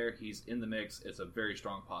 he's in there. He's in the mix. It's a very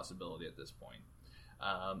strong possibility at this point.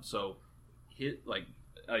 So,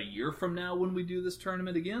 a year from now when we do this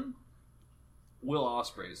tournament again, Will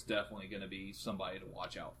Ospreay is definitely going to be somebody to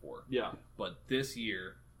watch out for. Yeah. But this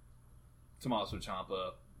year, Tommaso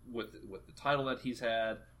Ciampa, with the title that he's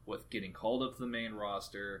had, with getting called up to the main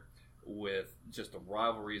roster, with just the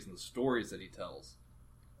rivalries and the stories that he tells,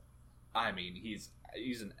 I mean,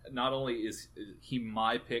 not only is he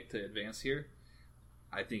my pick to advance here,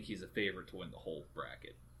 I think he's a favorite to win the whole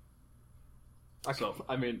bracket.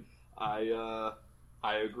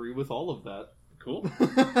 I agree with all of that. Cool. All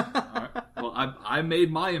right. Well, I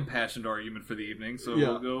made my impassioned argument for the evening, so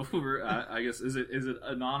we'll go over. I guess is it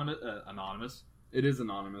anonymous? Anonymous. It is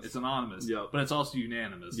anonymous. It's anonymous. Yeah, but it's also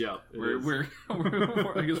unanimous. Yeah, we're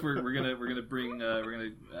I guess we're gonna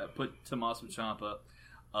put Tommaso Ciampa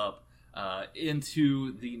up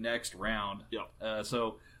into the next round. Yeah.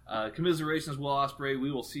 So commiserations, Will Ospreay.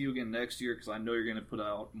 We will see you again next year because I know you're going to put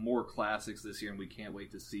out more classics this year, and we can't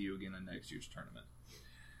wait to see you again in next year's tournament.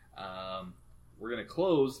 We're going to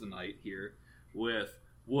close the night here with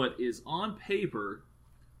what is on paper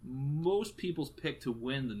most people's pick to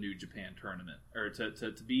win the New Japan tournament, or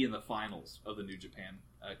to be in the finals of the New Japan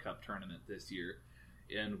Cup tournament this year.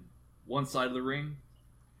 In one side of the ring,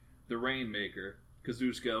 the Rainmaker,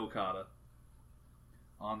 Kazuchika Okada.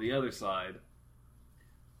 On the other side,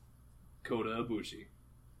 Kota Ibushi,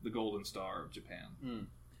 the Golden Star of Japan.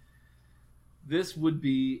 This would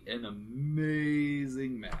be an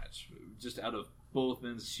amazing match, just out of both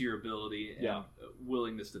men's sheer ability and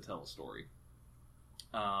willingness to tell a story.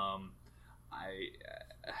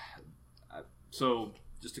 So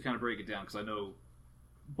just to kind of break it down, because I know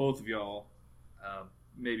both of y'all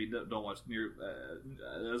maybe don't watch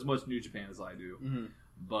as much New Japan as I do,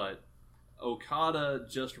 but Okada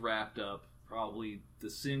just wrapped up probably the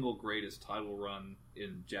single greatest title run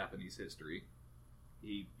in Japanese history.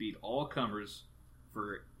 He beat all comers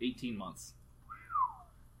for 18 months.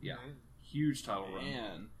 Yeah, huge title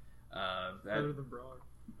run. Better than Brock.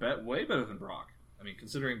 Way better than Brock. I mean,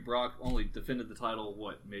 considering Brock only defended the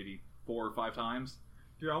title, maybe 4 or 5 times?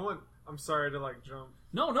 Dude, I'm sorry to, jump.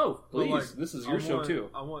 No, please. This is your show, too.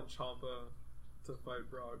 I want Ciampa to fight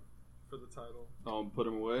Brock for the title. Oh, and put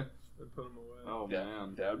him away? And put him away. Oh,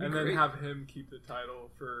 man. That would be and great. then have him keep the title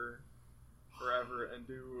for forever and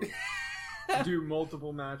do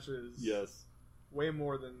multiple matches. Yes. Way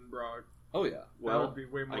more than Brock. Oh, yeah. Well, that would be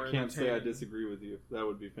way more I can't say I disagree with you. That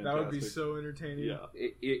would be fantastic. That would be so entertaining. Yeah.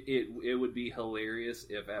 It would be hilarious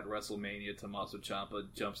if at WrestleMania Tommaso Ciampa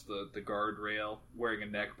jumps the guardrail wearing a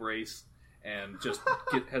neck brace and just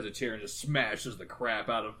has a chair and just smashes the crap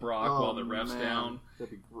out of Brock while the ref's down.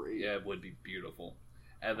 That'd be great. Yeah, it would be beautiful.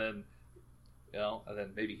 And then,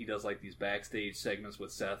 maybe he does these backstage segments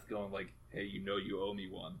with Seth going hey, you owe me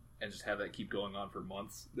one. And just have that keep going on for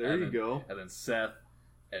months. There you go. And then Seth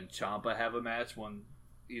and Ciampa have a match when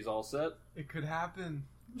he's all set. It could happen.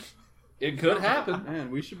 It could happen.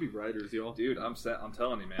 Man, we should be writers, y'all. Dude, I'm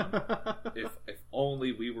telling you, man. if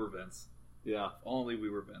only we were Vince. Yeah. If only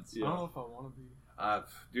we were Vince. I don't know if I want to be.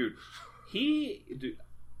 Dude,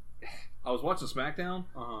 I was watching SmackDown.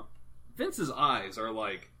 Vince's eyes are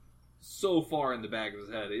so far in the back of his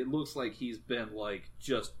head. It looks like he's been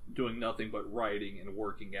just doing nothing but writing and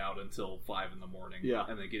working out until 5 in the morning. Yeah.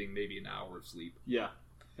 And then getting maybe an hour of sleep. Yeah.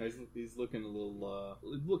 He's looking a little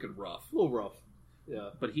looking rough. A little rough. Yeah.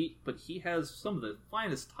 But he has some of the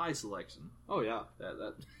finest tie selection. Oh yeah.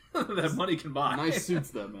 That money can buy. Nice suits,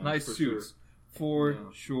 that man. Nice suits. For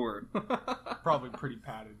sure. Probably pretty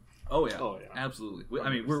padded. Oh yeah. Absolutely. We're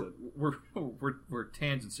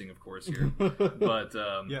tangenting, of course, here, but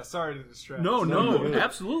yeah. Sorry to distract. No,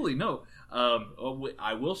 absolutely no.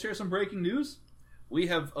 I will share some breaking news. We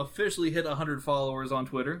have officially hit 100 followers on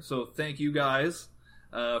Twitter, so thank you guys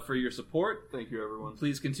for your support. Thank you, everyone.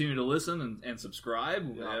 Please continue to listen and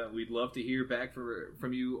subscribe. Yeah. We'd love to hear back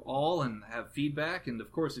from you all and have feedback. And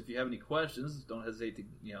of course, if you have any questions, don't hesitate to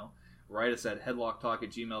write us at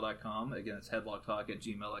headlocktalk@gmail.com. Again, it's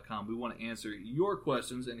headlocktalk@gmail.com. We want to answer your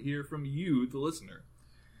questions and hear from you, the listener.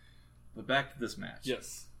 But back to this match.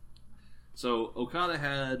 Yes. So Okada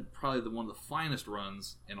had probably one of the finest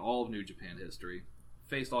runs in all of New Japan history.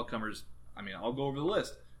 Faced all comers. I mean, I'll go over the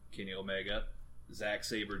list. Kenny Omega, Zack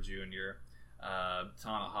Sabre Jr.,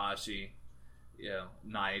 Tanahashi,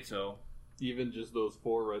 Naito. Even just those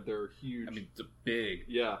 4 right there are huge. I mean, the big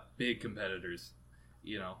competitors.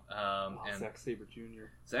 And Zack Sabre Jr.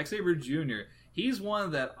 Zack Sabre Jr. He's one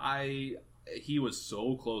that he was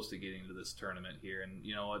so close to getting to this tournament here, and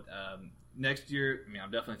you know what? Next year, I mean, I'm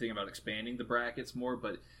definitely thinking about expanding the brackets more.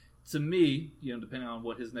 But to me, depending on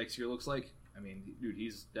what his next year looks like, I mean, dude,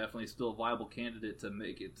 he's definitely still a viable candidate to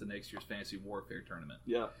make it to next year's Fantasy Warfare tournament.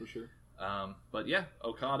 Yeah, for sure. But yeah,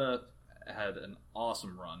 Okada had an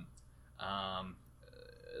awesome run.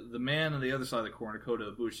 The man on the other side of the corner,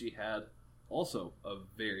 Kota Ibushi, had also a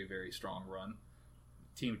very, very strong run.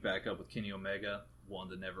 Teamed back up with Kenny Omega, won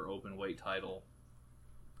the never open weight title.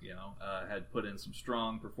 Had put in some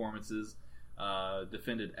strong performances.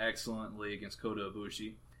 Defended excellently against Kota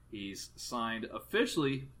Ibushi. He's signed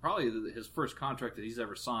officially, probably his first contract that he's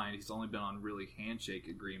ever signed. He's only been on really handshake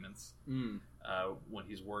agreements when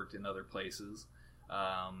he's worked in other places,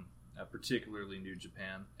 particularly New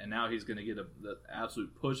Japan. And now he's going to get the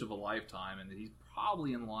absolute push of a lifetime, and he's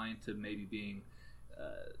probably in line to maybe being,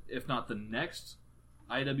 if not the next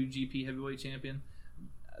IWGP Heavyweight Champion,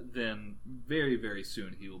 then very, very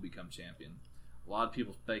soon he will become champion. A lot of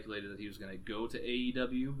people speculated that he was going to go to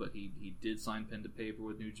AEW, but he did sign pen to paper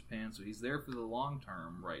with New Japan, so he's there for the long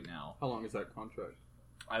term right now. How long is that contract?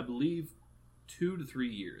 I believe 2 to 3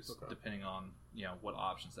 years, depending on what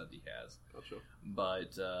options that he has. Gotcha.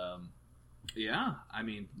 But yeah, I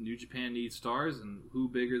mean, New Japan needs stars, and who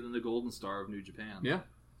bigger than the Golden Star of New Japan? Yeah.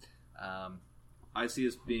 I see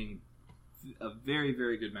this being a very,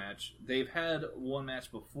 very good match. They've had one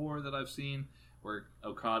match before that I've seen where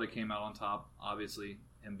Okada came out on top, obviously,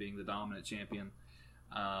 him being the dominant champion.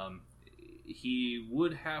 He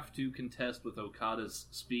would have to contest with Okada's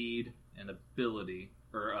speed and ability,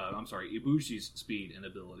 or Ibushi's speed and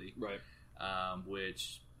ability. Right.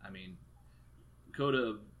 Which, I mean,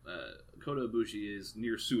 Kota Ibushi is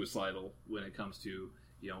near suicidal when it comes to,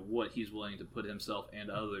 you know, what he's willing to put himself and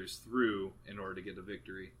others through in order to get a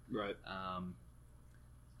victory. Right.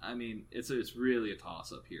 I mean, it's really a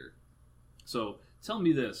toss-up here. So tell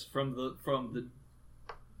me this, from the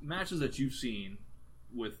matches that you've seen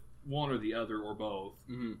with one or the other or both,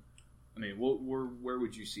 mm-hmm. I mean, where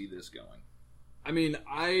would you see this going? I mean,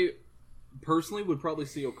 I personally would probably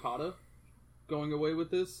see Okada going away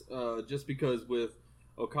with this, just because with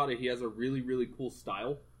Okada, he has a really, really cool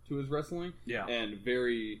style to his wrestling. Yeah. And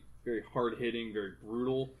very, very hard-hitting, very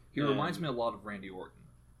brutal. He reminds me a lot of Randy Orton.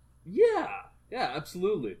 Yeah. Yeah,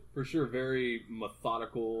 absolutely. For sure. Very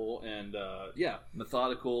methodical and, yeah.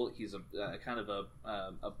 Methodical. He's a kind of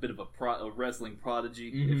a bit of a wrestling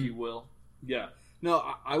prodigy, mm-hmm. if you will. Yeah. No,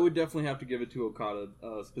 I would definitely have to give it to Okada,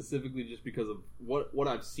 specifically just because of what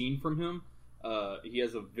I've seen from him. He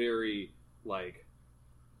has a very, like,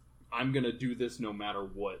 I'm going to do this no matter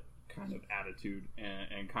what kind of attitude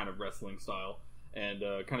and kind of wrestling style. And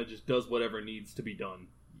kind of just does whatever needs to be done.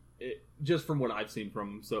 Just from what I've seen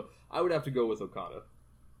from him. So I would have to go with Okada.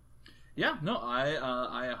 Yeah, no,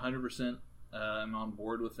 I 100% am on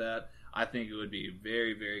board with that. I think it would be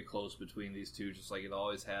very, very close between these two, just like it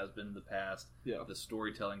always has been in the past. Yeah. The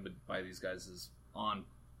storytelling by these guys is on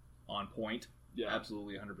point. Yeah.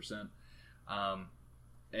 Absolutely 100%.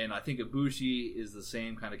 And I think Ibushi is the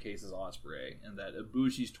same kind of case as Ospreay, in that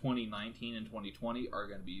Ibushi's 2019 and 2020 are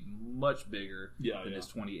going to be much bigger than his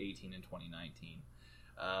 2018 and 2019.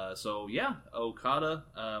 So yeah, Okada.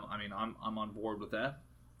 I mean, I'm on board with that.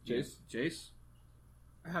 Jace.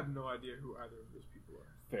 I have no idea who either of those people are.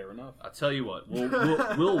 Fair enough. I'll tell you what.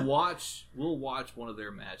 We'll watch one of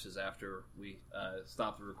their matches after we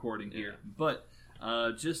stop the recording here. But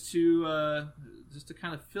just to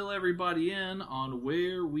kind of fill everybody in on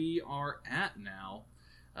where we are at now,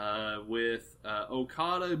 with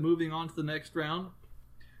Okada moving on to the next round.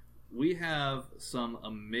 We have some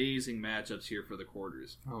amazing matchups here for the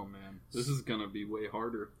quarters. Oh man, this is gonna be way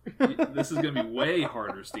harder. This is gonna be way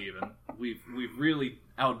harder, Steven. We've really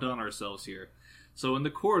outdone ourselves here. So in the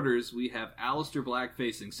quarters, we have Aleister Black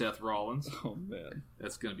facing Seth Rollins. Oh man,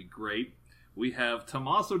 that's gonna be great. We have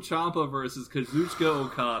Tommaso Ciampa versus Kazuchika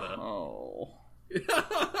Okada. Oh.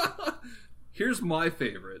 Here's my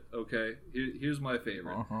favorite, okay? Here's my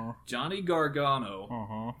favorite. Uh-huh. Johnny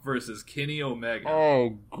Gargano versus Kenny Omega.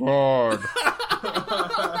 Oh, God.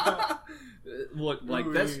 Look, like,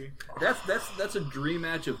 that's a dream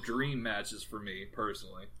match of dream matches for me,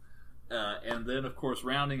 personally. And then, of course,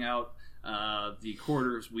 rounding out the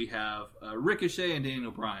quarters, we have Ricochet and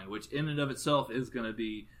Daniel Bryan, which in and of itself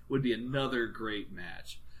would be another great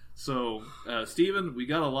match. So, Steven, we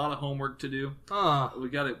got a lot of homework to do. We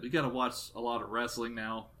got to watch a lot of wrestling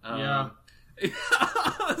now. Yeah.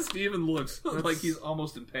 Steven looks like he's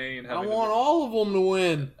almost in pain. I want all of them to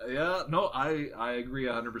win. Yeah, no, I agree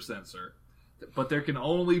 100%, sir. But there can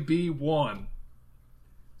only be one.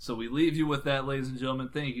 So we leave you with that, ladies and gentlemen.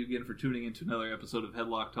 Thank you again for tuning in to another episode of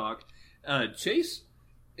Headlock Talk. Chase,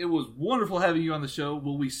 it was wonderful having you on the show.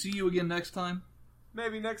 Will we see you again next time?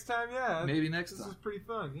 Maybe next time, yeah. Maybe next time. This is pretty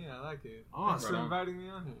fun. Yeah, I like it. Awesome. Thanks for inviting me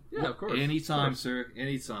on here. Yeah, of course. Anytime, sir.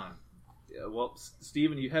 Anytime. Yeah, well,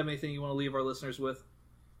 Steven, you have anything you want to leave our listeners with?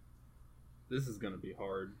 This is going to be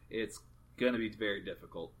hard. It's going to be very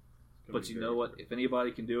difficult. But you know what? If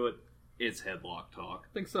anybody can do it, it's Headlock Talk.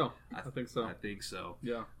 I think so. I think so.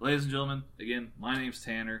 Yeah. Ladies and gentlemen, again, my name's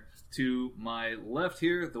Tanner. To my left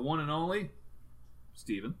here, the one and only,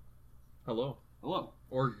 Steven. Hello. Hello.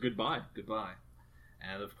 Or goodbye. Goodbye.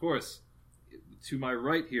 And of course, to my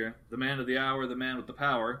right here, the man of the hour, the man with the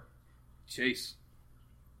power, Chase.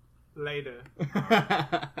 Later.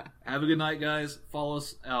 Have a good night, guys. Follow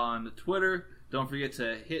us on Twitter. Don't forget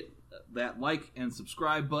to hit that like and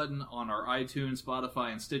subscribe button on our iTunes,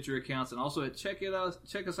 Spotify, and Stitcher accounts. And also check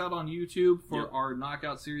us out on YouTube for our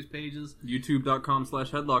Knockout Series pages.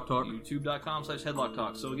 YouTube.com/HeadlockTalk.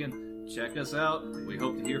 YouTube.com/HeadlockTalk. So again, check us out. We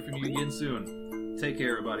hope to hear from you again soon. Take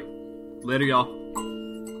care, everybody. Later, y'all.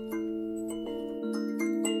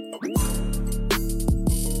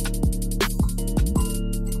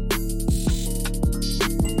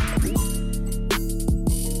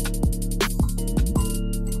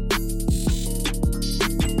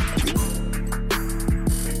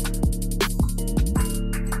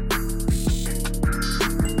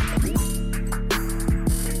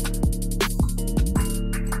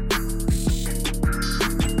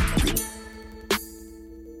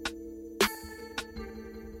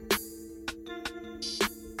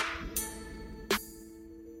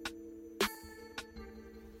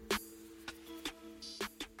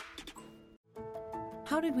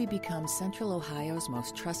 How did we become Central Ohio's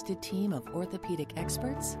most trusted team of orthopedic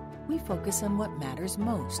experts? We focus on what matters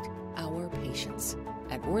most, our patients.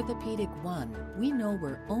 At Orthopedic One, we know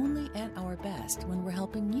we're only at our best when we're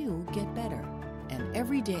helping you get better. And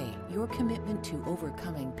every day, your commitment to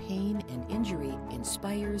overcoming pain and injury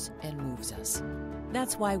inspires and moves us.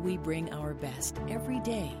 That's why we bring our best every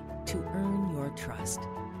day to earn your trust.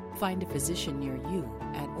 Find a physician near you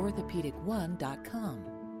at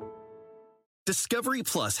orthopedic1.com. Discovery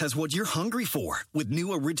Plus has what you're hungry for, with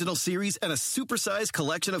new original series and a supersized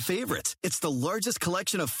collection of favorites. It's the largest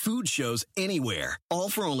collection of food shows anywhere, all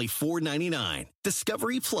for only $4.99.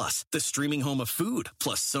 Discovery Plus, the streaming home of food,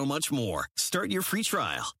 plus so much more. Start your free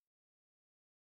trial